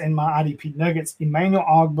markets and my IDP nuggets. Emmanuel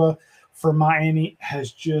Ogbah for Miami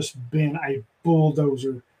has just been a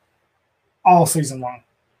bulldozer all season long.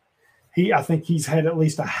 I think he's had at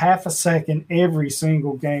least a half a second every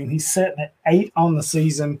single game. He's sitting at 8 on the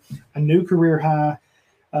season, a new career high.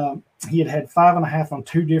 He had 5.5 on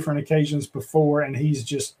 2 different occasions before, and he's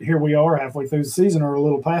just, here we are halfway through the season, or a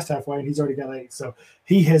little past halfway, and he's already got 8. So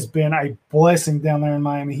he has been a blessing down there in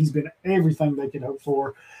Miami. He's been everything they could hope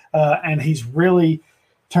for, and he's really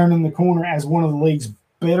turning the corner as one of the league's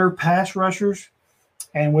better pass rushers.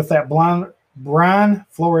 And with that Brian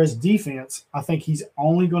Flores defense, I think he's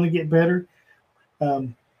only going to get better. I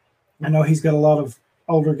know he's got a lot of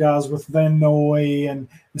older guys with Van Noy and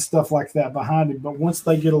stuff like that behind him, but once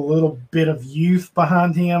they get a little bit of youth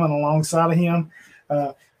behind him and alongside of him,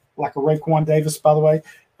 like a Raekwon Davis, by the way,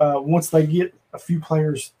 once they get a few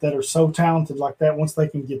players that are so talented like that, once they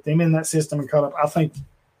can get them in that system and caught up, I think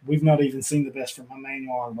we've not even seen the best from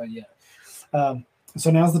Emmanuel Ogbah yet.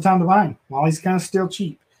 So now's the time to buy him while he's kind of still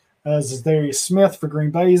cheap. Zadarius Smith for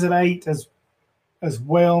Green Bay is at 8 as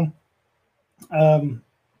well.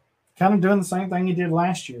 Kind of doing the same thing he did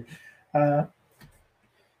last year.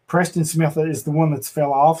 Preston Smith is the one that's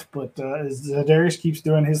fell off, but Zadarius keeps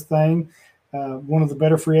doing his thing. One of the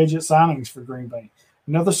better free agent signings for Green Bay.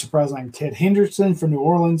 Another surprise name, Ted Henderson for New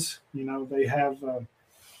Orleans. You know, they have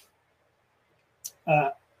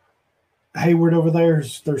Hayward over there,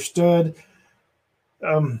 their stud.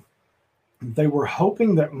 They were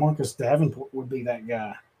hoping that Marcus Davenport would be that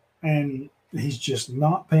guy, and he's just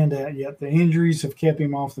not panned out yet. The injuries have kept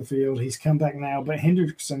him off the field. He's come back now, but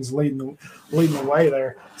Henderson's leading the way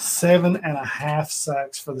there. 7.5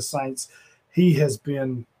 sacks for the Saints. He has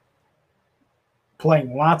been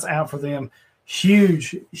playing lights out for them.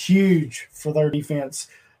 Huge for their defense.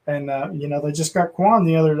 And, they just got Quan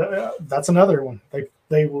the other – that's another one.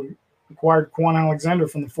 They acquired Quan Alexander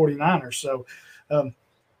from the 49ers. So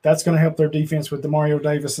that's going to help their defense with DeMario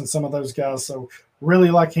Davis and some of those guys. So really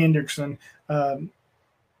like Henderson. I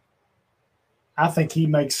think he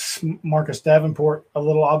makes Marcus Davenport a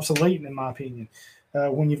little obsolete, in my opinion.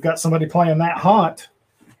 When you've got somebody playing that hot,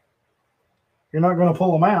 you're not going to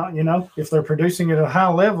pull them out. If they're producing at a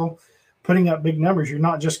high level, putting up big numbers, you're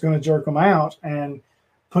not just going to jerk them out. And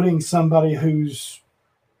putting somebody who's,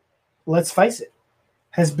 let's face it,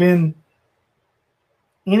 has been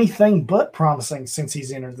anything but promising since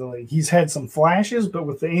he's entered the league. He's had some flashes, but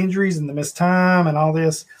with the injuries and the missed time and all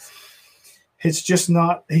this, it's just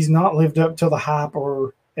he's not lived up to the hype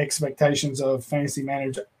or expectations of fantasy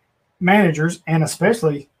managers, and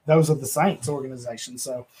especially those of the Saints organization.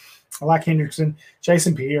 So I like Henderson.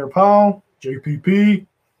 Jason Pierre-Paul, JPP,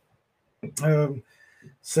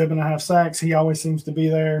 7.5 sacks. He always seems to be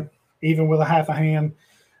there, even with a half a hand.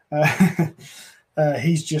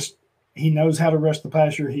 He knows how to rush the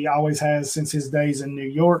passer. He always has since his days in New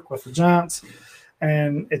York with the Giants,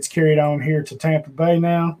 and it's carried on here to Tampa Bay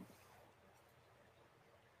now.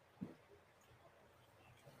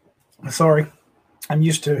 Sorry, I'm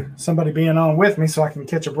used to somebody being on with me so I can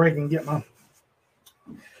catch a break and get my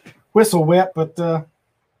whistle wet, but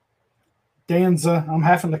Dan's I'm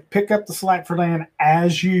having to pick up the slack for Dan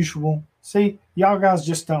as usual. See, y'all guys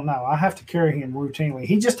just don't know. I have to carry him routinely.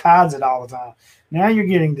 He just hides it all the time. Now you're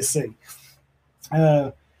getting to see.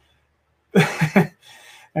 And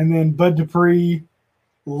then Bud Dupree,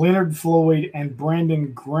 Leonard Floyd, and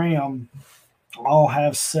Brandon Graham all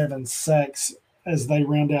have 7 sacks as they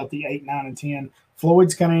round out the 8, 9, and 10.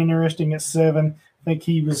 Floyd's kind of interesting at 7. I think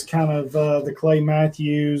he was kind of the Clay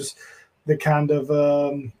Matthews, the kind of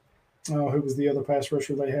who was the other pass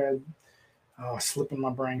rusher they had? Oh, slipping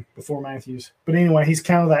my brain before Matthews. But anyway, he's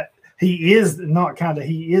kind of that. He is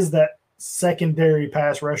that secondary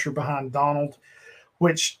pass rusher behind Donald,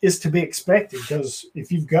 which is to be expected because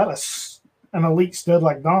if you've got an elite stud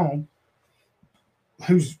like Donald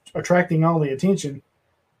who's attracting all the attention,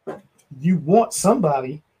 you want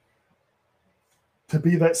somebody to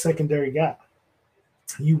be that secondary guy.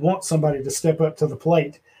 You want somebody to step up to the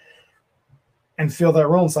plate and fill that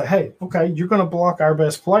role and say, hey, okay, you're going to block our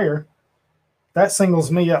best player. That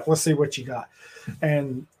singles me up. Let's see what you got.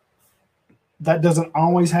 And that doesn't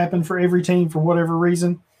always happen for every team for whatever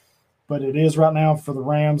reason. but it is right now for the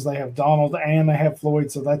Rams. They have Donald and they have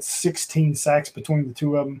Floyd, so that's 16 sacks between the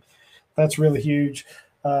two of them. That's really huge.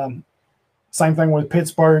 Same thing with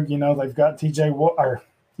Pittsburgh. They've got TJ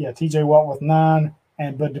Watt with 9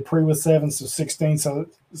 and Bud Dupree with 7, so 16. So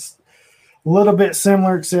it's a little bit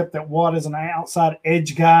similar, except that Watt is an outside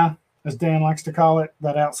edge guy, as Dan likes to call it,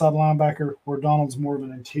 that outside linebacker, where Donald's more of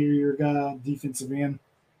an interior guy, defensive end.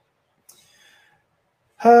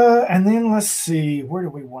 And then let's see, where do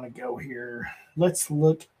we want to go here? Let's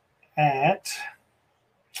look at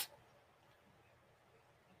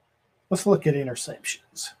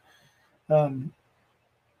interceptions and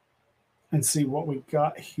see what we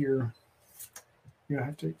got here. You'll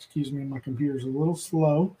have to excuse me, my computer's a little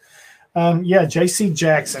slow. J.C.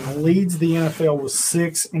 Jackson leads the NFL with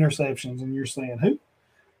 6 interceptions, and you're saying who?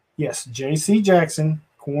 Yes, J.C. Jackson,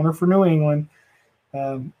 corner for New England.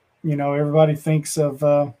 Everybody thinks of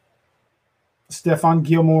Stephon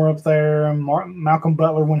Gilmore up there and Malcolm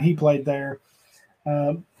Butler when he played there.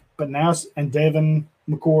 But now and Devin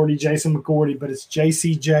McCourty, Jason McCourty, but it's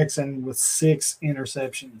J.C. Jackson with 6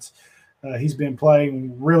 interceptions. He's been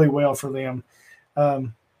playing really well for them.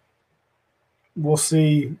 We'll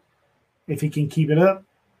see if he can keep it up.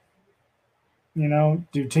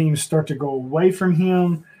 Do teams start to go away from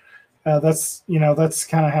him? That's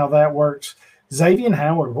kind of how that works. Xavier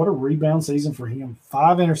Howard, what a rebound season for him.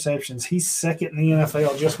 5 interceptions. He's second in the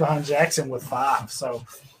NFL, just behind Jackson with 5. So,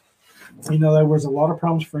 there was a lot of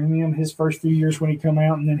problems for him his first few years when he come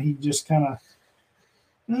out, and then he just kind of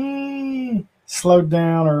slowed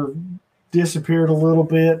down or disappeared a little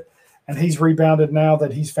bit, and he's rebounded now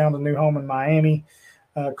that he's found a new home in Miami.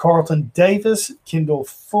 Carlton Davis, Kendall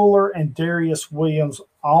Fuller, and Darius Williams,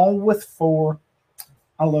 all with 4.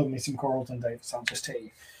 I love me some Carlton Davis, I'll just tell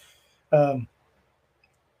you.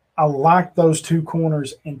 I like those 2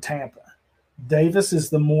 corners in Tampa. Davis is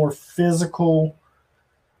the more physical.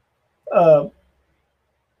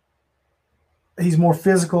 He's more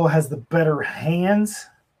physical, has the better hands,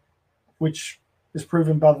 which is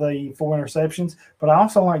proven by the 4 interceptions. But I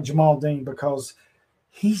also like Jamal Dean because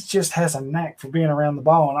he just has a knack for being around the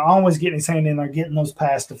ball and always getting his hand in there, getting those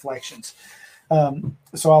pass deflections.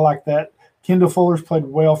 So I like that. Kendall Fuller's played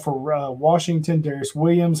well for Washington. Darius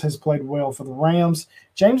Williams has played well for the Rams.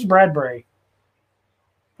 James Bradbury,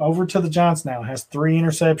 over to the Giants now, has 3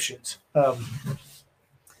 interceptions.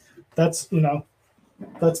 That's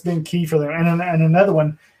been key for them. And another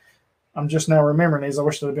one, I'm just now remembering these. I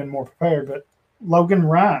wish I'd have been more prepared, but Logan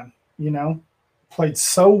Ryan, played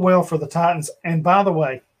so well for the Titans. And by the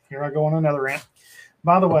way, here I go on another rant.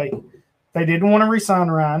 By the way, they didn't want to re-sign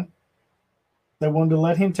Ryan. They wanted to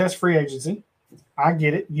let him test free agency. I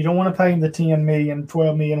get it. You don't want to pay him the $10 million,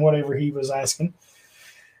 $12 million, whatever he was asking.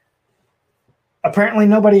 Apparently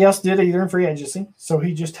nobody else did either in free agency, so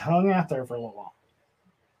he just hung out there for a little while.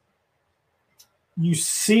 You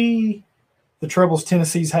see the troubles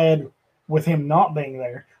Tennessee's had with him not being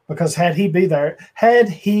there, because had he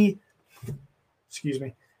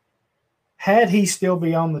still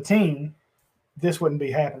be on the team, this wouldn't be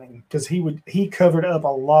happening, because he covered up a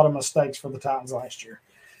lot of mistakes for the Titans last year.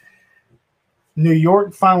 New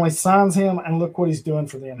York finally signs him, and look what he's doing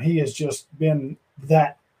for them. He has just been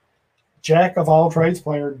that jack of all trades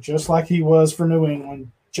player, just like he was for New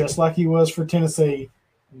England, just like he was for Tennessee.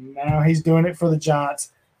 Now he's doing it for the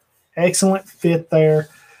Giants. Excellent fit there.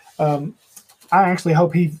 I actually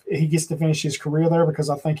hope he gets to finish his career there, because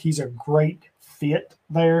I think he's a great fit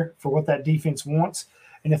there for what that defense wants.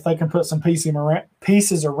 And if they can put some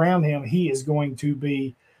pieces around him, he is going to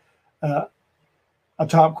be a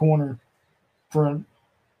top corner for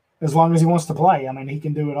as long as he wants to play. I mean, he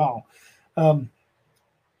can do it all.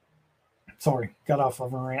 Sorry, got off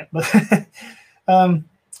of a rant. But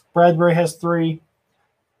Bradbury has 3.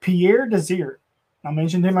 Pierre Desir, I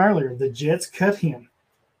mentioned him earlier. The Jets cut him.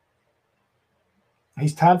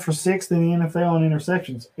 He's tied for 6th in the NFL in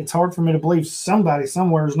interceptions. It's hard for me to believe somebody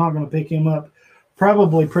somewhere is not going to pick him up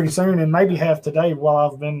probably pretty soon, and maybe have today while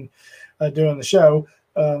I've been doing the show.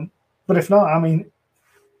 But if not, I mean,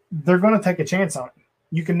 they're going to take a chance on it.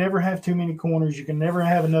 You can never have too many corners. You can never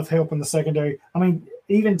have enough help in the secondary. I mean,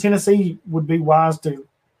 even Tennessee would be wise to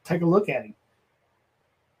take a look at him.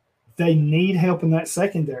 They need help in that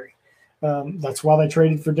secondary. That's why they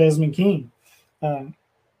traded for Desmond King.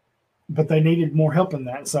 But they needed more help in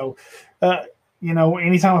that. So,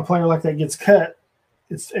 anytime a player like that gets cut,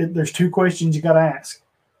 there's 2 questions you got to ask.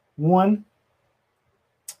 One,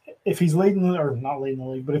 if he's not leading the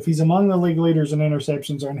league, but if he's among the league leaders in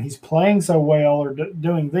interceptions and he's playing so well or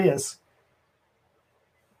doing this,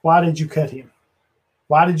 why did you cut him?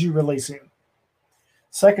 Why did you release him?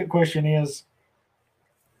 Second question is,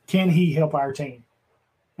 can he help our team?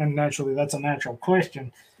 And naturally, that's a natural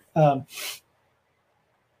question. And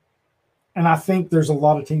I think there's a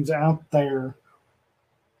lot of teams out there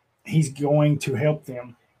he's going to help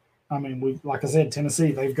them. I mean, like I said,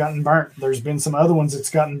 Tennessee, they've gotten burnt. There's been some other ones that's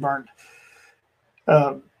gotten burnt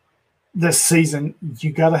this season.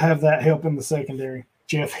 You got to have that help in the secondary.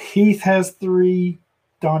 Jeff Heath has 3.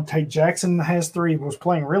 Dante Jackson has 3. He was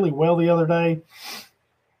playing really well the other day.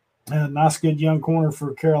 Nice, good young corner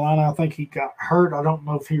for Carolina. I think he got hurt. I don't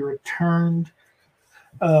know if he returned.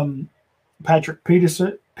 Patrick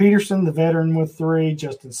Peterson, the veteran, with 3.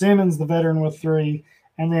 Justin Simmons, the veteran, with 3.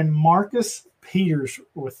 And then Marcus Peters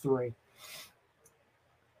with 3.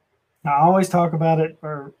 I always talk about it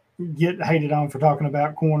or get hated on for talking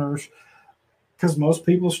about corners because most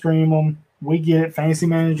people stream them. We get it. Fantasy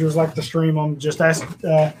managers like to stream them. Just ask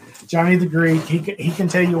Johnny the Greek. He can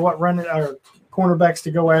tell you what running or cornerbacks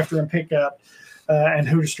to go after and pick up and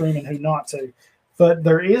who to stream and who not to. But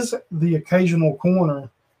there is the occasional corner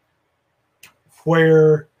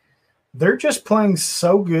where they're just playing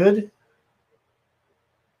so good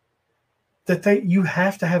that you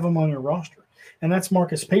have to have them on your roster. And that's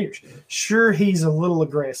Marcus Peters. Sure, he's a little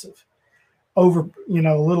aggressive. A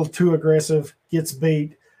little too aggressive, gets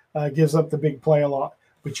beat, gives up the big play a lot.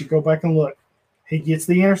 But you go back and look. He gets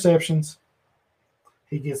the interceptions.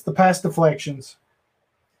 He gets the pass deflections.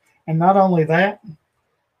 And not only that,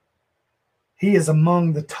 he is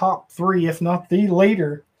among the top 3, if not the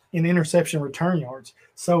leader, in interception return yards.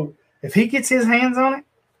 So if he gets his hands on it,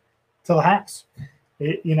 to the house.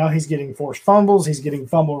 He's getting forced fumbles. He's getting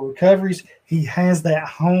fumble recoveries. He has that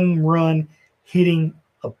home run hitting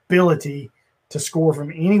ability to score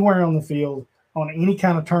from anywhere on the field on any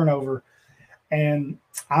kind of turnover. And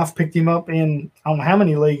I've picked him up in I don't know how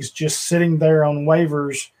many leagues just sitting there on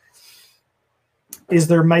waivers. Is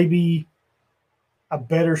there maybe a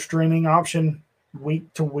better streaming option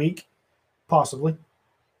week to week? Possibly.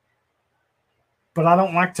 But I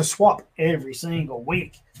don't like to swap every single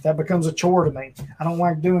week. That becomes a chore to me. I don't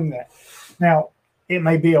like doing that. Now, it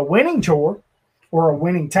may be a winning chore or a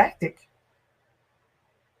winning tactic,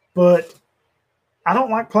 but I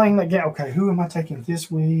don't like playing that game. Okay, who am I taking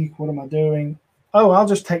this week? What am I doing? Oh, I'll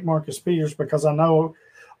just take Marcus Peters because I know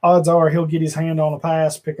odds are he'll get his hand on a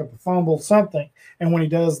pass, pick up a fumble, something. And when he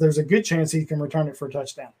does, there's a good chance he can return it for a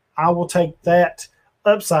touchdown. I will take that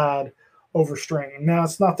upside over streaming. Now,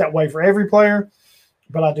 it's not that way for every player,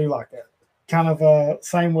 but I do like that. Kind of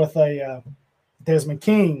same with a Desmond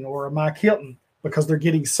King or a Mike Hilton because they're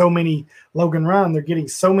getting so many Logan Ryan. They're getting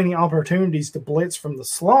so many opportunities to blitz from the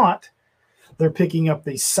slot. They're picking up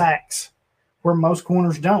these sacks where most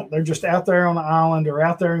corners don't. They're just out there on the island or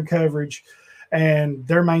out there in coverage, and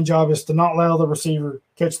their main job is to not allow the receiver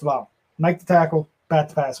catch the ball, make the tackle, bat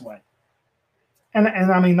the pass away. And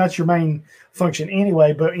I mean, that's your main function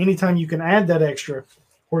anyway, but anytime you can add that extra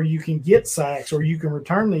where you can get sacks or you can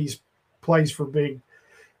return these plays for big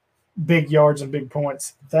yards and big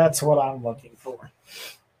points, that's what I'm looking for.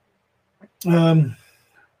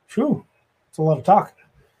 It's a lot of talking.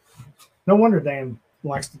 No wonder Dan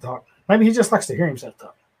likes to talk. Maybe he just likes to hear himself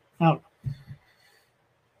talk. I don't know.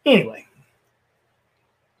 Anyway,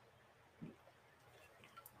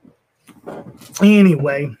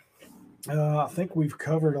 I think we've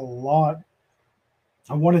covered a lot.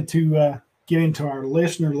 I wanted to get into our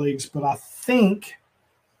listener leagues, but I think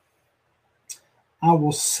I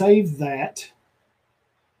will save that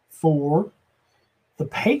for the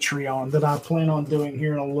Patreon that I plan on doing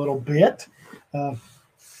here in a little bit.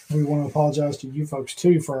 We want to apologize to you folks,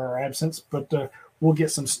 too, for our absence, but we'll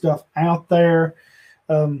get some stuff out there.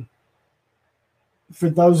 For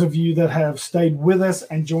those of you that have stayed with us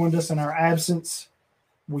and joined us in our absence,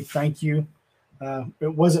 we thank you.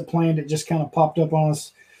 It wasn't planned. It just kind of popped up on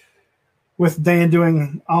us with Dan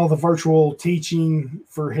doing all the virtual teaching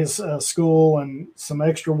for his school and some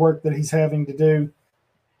extra work that he's having to do.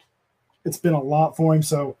 It's been a lot for him,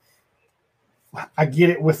 so I get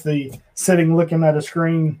it with the sitting looking at a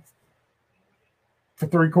screen for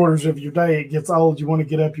 3/4 of your day. It gets old. You want to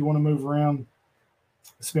get up. You want to move around,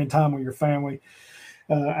 spend time with your family.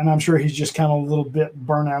 And I'm sure he's just kind of a little bit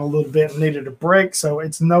burnt out a little bit and needed a break. So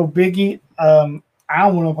it's no biggie. I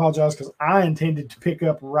want to apologize because I intended to pick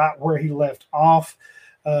up right where he left off.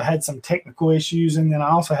 Had some technical issues. And then I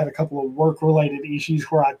also had a couple of work-related issues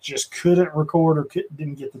where I just couldn't record or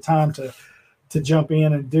didn't get the time to jump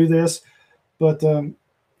in and do this. But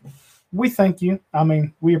we thank you. I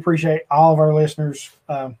mean, we appreciate all of our listeners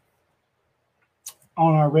on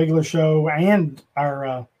our regular show and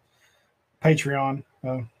our Patreon.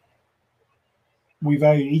 We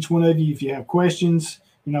value each one of you. If you have questions,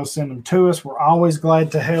 send them to us. We're always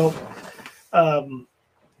glad to help.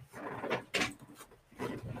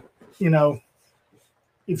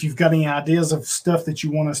 If you've got any ideas of stuff that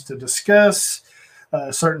you want us to discuss,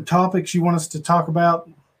 certain topics you want us to talk about,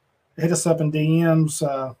 hit us up in DMs.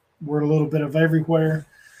 We're a little bit of everywhere.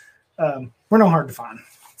 We're not hard to find,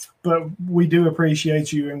 but we do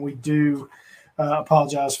appreciate you, and we do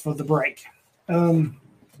apologize for the break.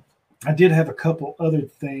 I did have a couple other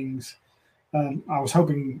things. I was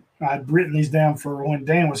hoping I'd written these down for when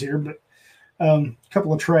Dan was here, but a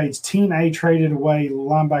couple of trades. Team A traded away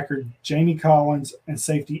linebacker Jamie Collins and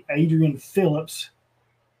safety Adrian Phillips,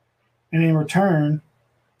 and in return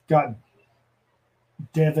got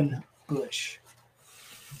Devin Bush.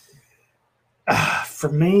 For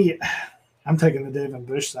me, I'm taking the Devin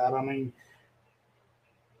Bush side. I mean,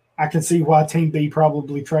 I can see why Team B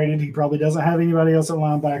probably traded. He probably doesn't have anybody else at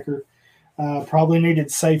linebacker. Probably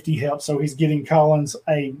needed safety help, so he's getting Collins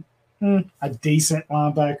a decent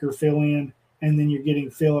linebacker fill-in, and then you're getting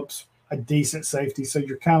Phillips a decent safety. So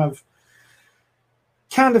you're kind of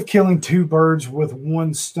killing two birds with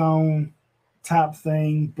one stone type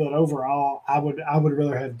thing. But overall, I would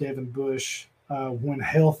rather have Devin Bush when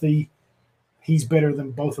healthy. He's better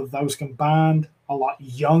than both of those combined. A lot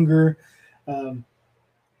younger.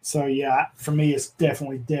 So yeah, for me, it's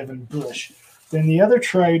definitely Devin Bush. Then the other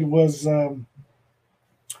trade was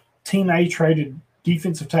Team A traded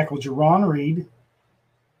defensive tackle Jerron Reed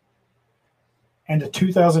and a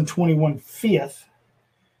 2021 fifth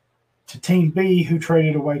to Team B, who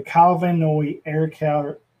traded away Kyle Van Noy, Eric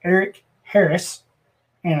Harris,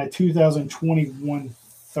 and a 2021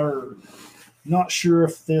 third. Not sure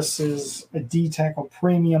if this is a D tackle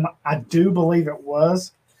premium. I do believe it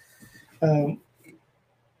was,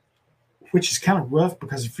 which is kind of rough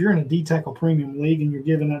because if you're in a D tackle premium league and you're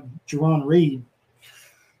giving up Jerron Reed,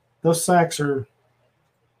 those sacks are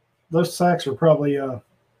probably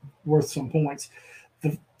worth some points.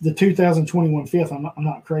 The 2021 fifth, I'm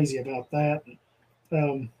not crazy about that.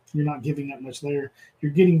 You're not giving up much there.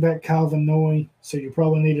 You're getting back Calvin Noy, so you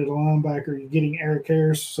probably needed a linebacker. You're getting Eric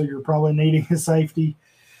Harris, so you're probably needing a safety.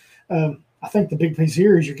 I think the big piece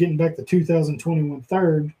here is you're getting back the 2021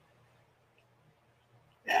 third.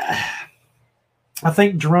 I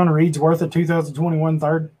think Jerron Reed's worth a 2021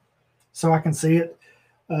 third, so I can see it.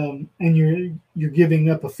 And you're giving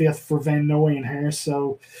up a fifth for Van Noy and Harris.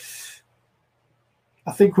 So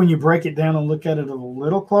I think when you break it down and look at it a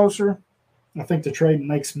little closer, I think the trade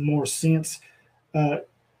makes more sense. A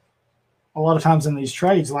lot of times in these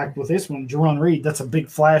trades, like with this one, Jerron Reed, that's a big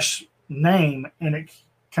flash name, and it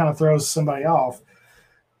kind of throws somebody off.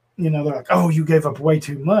 They're like, oh, you gave up way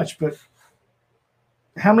too much. But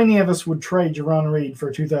how many of us would trade Jerron Reed for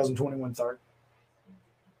a 2021 third?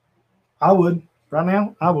 I would. Right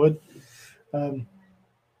now, I would.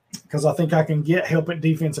 Because I think I can get help at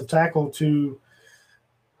defensive tackle to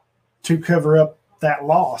cover up that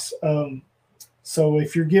loss. So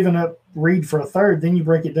if you're giving up Reed for a third, then you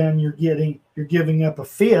break it down, you're giving up a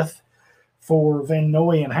fifth for Van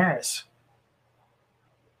Noy and Harris.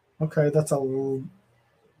 Okay, that's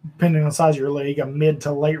depending on the size of your league, a mid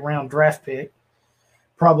to late round draft pick.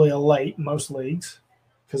 Probably a late, most leagues,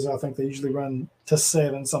 because I think they usually run to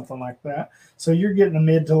 7, something like that. So you're getting a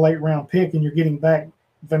mid to late round pick, and you're getting back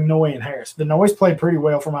Van Noy and Harris. Van Noy's played pretty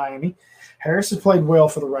well for Miami. Harris has played well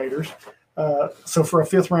for the Raiders. So for a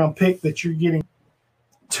 5th round pick that you're getting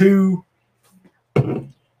 2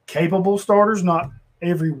 capable starters, not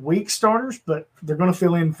every week starters, but they're going to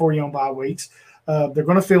fill in for you on bye weeks. They're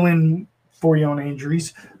going to fill in for you on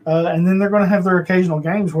injuries. And then they're going to have their occasional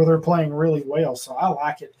games where they're playing really well. So I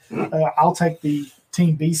like it. I'll take the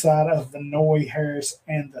Team B side of Van Noy, Harris,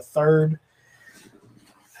 and the third.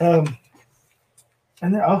 And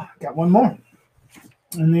then, got one more.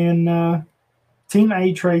 And then Team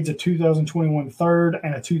A trades a 2021 third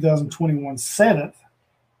and a 2021 seventh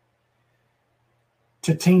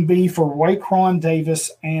to Team B for Waquan Davis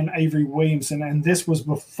and Avery Williamson. And this was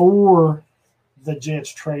before the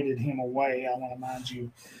Jets traded him away, I want to mind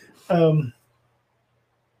you.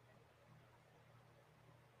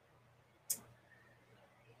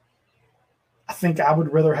 I think I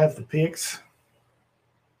would rather have the picks.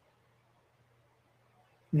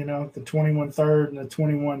 The 21 third and the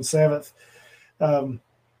 21 seventh.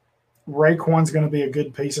 Raekwon's going to be a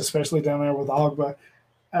good piece, especially down there with Ogba.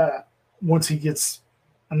 Once he gets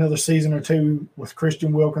another season or two with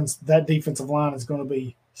Christian Wilkins, that defensive line is going to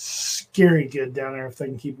be scary good down there if they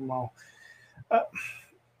can keep them all.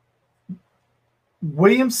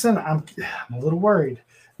 Williamson, I'm a little worried.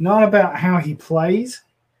 Not about how he plays,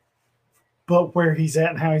 but where he's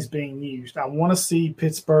at and how he's being used. I want to see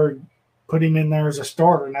Pittsburgh put him in there as a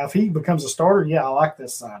starter. Now, if he becomes a starter, yeah, I like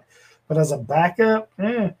this sign. But as a backup,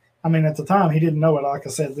 I mean, at the time, he didn't know it. Like I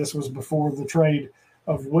said, this was before the trade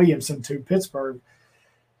of Williamson to Pittsburgh.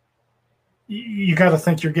 You got to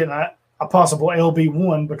think you're getting a possible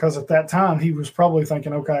LB1 because at that time, he was probably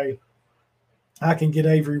thinking, okay, I can get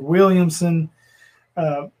Avery Williamson.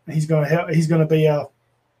 He's going to be a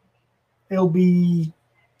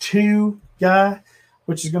LB2 guy,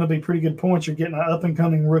 which is going to be pretty good points. You're getting an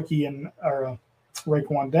up-and-coming rookie or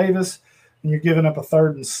Raekwon Davis, and you're giving up a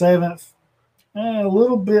 3rd and 7th. A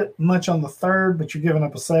little bit much on the 3rd, but you're giving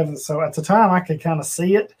up a 7th. So at the time, I could kind of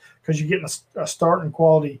see it because you're getting a starting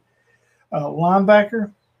quality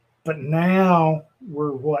linebacker. But now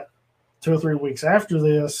we're, 2 or 3 weeks after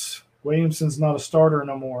this, Williamson's not a starter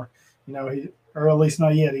no more. Or at least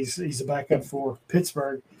not yet. He's a backup for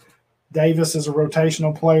Pittsburgh. Davis is a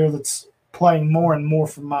rotational player that's playing more and more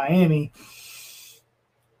for Miami.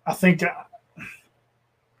 I think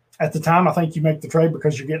at the time, I think you make the trade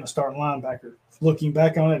because you're getting a starting linebacker. Looking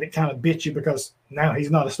back on it, it kind of bit you because now he's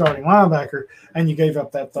not a starting linebacker, and you gave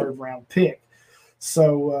up that 3rd-round pick.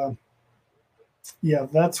 So, yeah,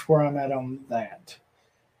 that's where I'm at on that.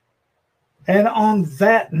 And on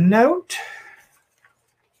that note,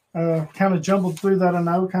 kind of jumbled through that, I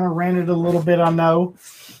know. Kind of ranted a little bit, I know.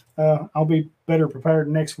 I'll be better prepared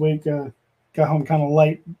next week. Got home kind of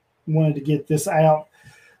late, wanted to get this out.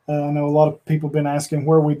 I know a lot of people have been asking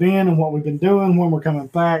where we've been and what we've been doing, when we're coming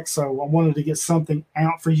back. So I wanted to get something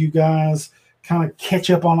out for you guys, kind of catch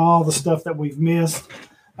up on all the stuff that we've missed.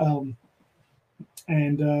 And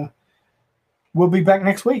we'll be back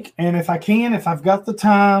next week. And if I've got the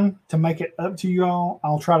time to make it up to you all,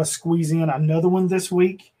 I'll try to squeeze in another one this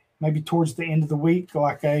week, maybe towards the end of the week,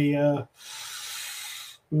 like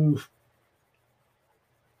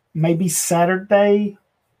maybe Saturday.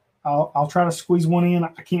 I'll try to squeeze one in. I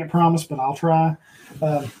can't promise, but I'll try.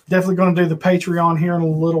 Definitely going to do the Patreon here in a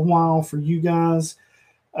little while for you guys.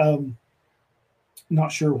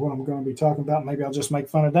 Not sure what I'm going to be talking about. Maybe I'll just make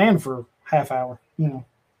fun of Dan for a half hour.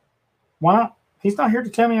 Why not? He's not here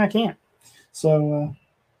to tell me I can't. So,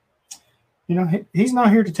 he's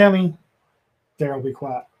not here to tell me, Daryl, be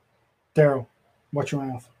quiet. Daryl, watch your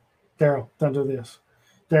mouth. Daryl, don't do this.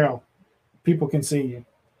 Daryl, people can see you.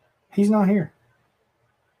 He's not here.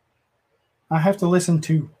 I have to listen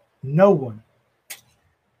to no one.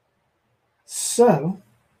 So,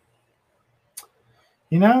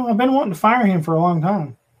 I've been wanting to fire him for a long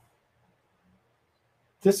time.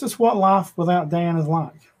 This is what life without Dan is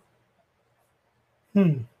like.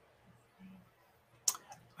 I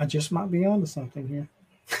just might be onto something here.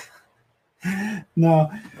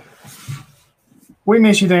 No. We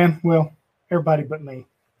miss you, Dan. Well, everybody but me.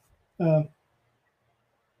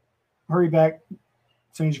 Hurry back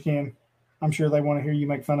as soon as you can. I'm sure they want to hear you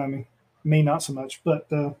make fun of me. Me, not so much. But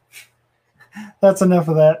that's enough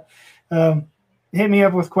of that. Hit me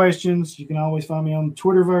up with questions. You can always find me on the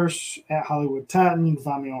Twitterverse at Hollywood Titan. You can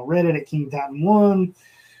find me on Reddit at King Titan 1.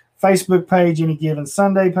 Facebook page, Any Given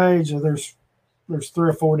Sunday page. There's 3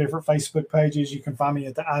 or 4 different Facebook pages. You can find me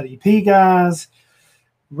at the IDP guys.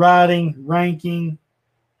 Writing, ranking,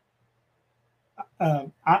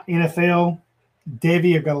 NFL.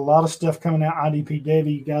 Devi, I've got a lot of stuff coming out. IDP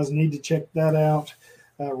Devi, you guys need to check that out.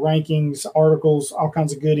 Rankings, articles, all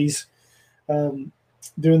kinds of goodies. Doing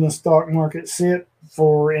the stock market sit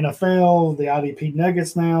for NFL, the IDP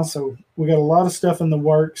Nuggets now. So we got a lot of stuff in the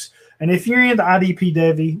works. And if you're into IDP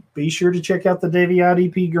Devi, be sure to check out the Devi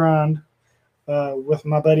IDP grind with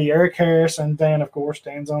my buddy Eric Harris and Dan, of course.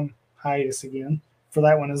 Dan's on hiatus again for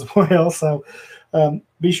that one as well. So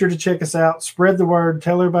be sure to check us out. Spread the word.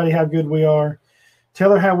 Tell everybody how good we are.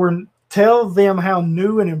 Tell them how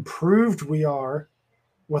new and improved we are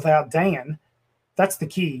without Dan. That's the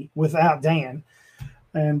key, without Dan.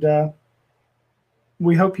 And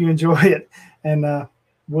we hope you enjoy it. And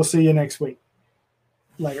we'll see you next week.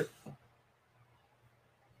 Later.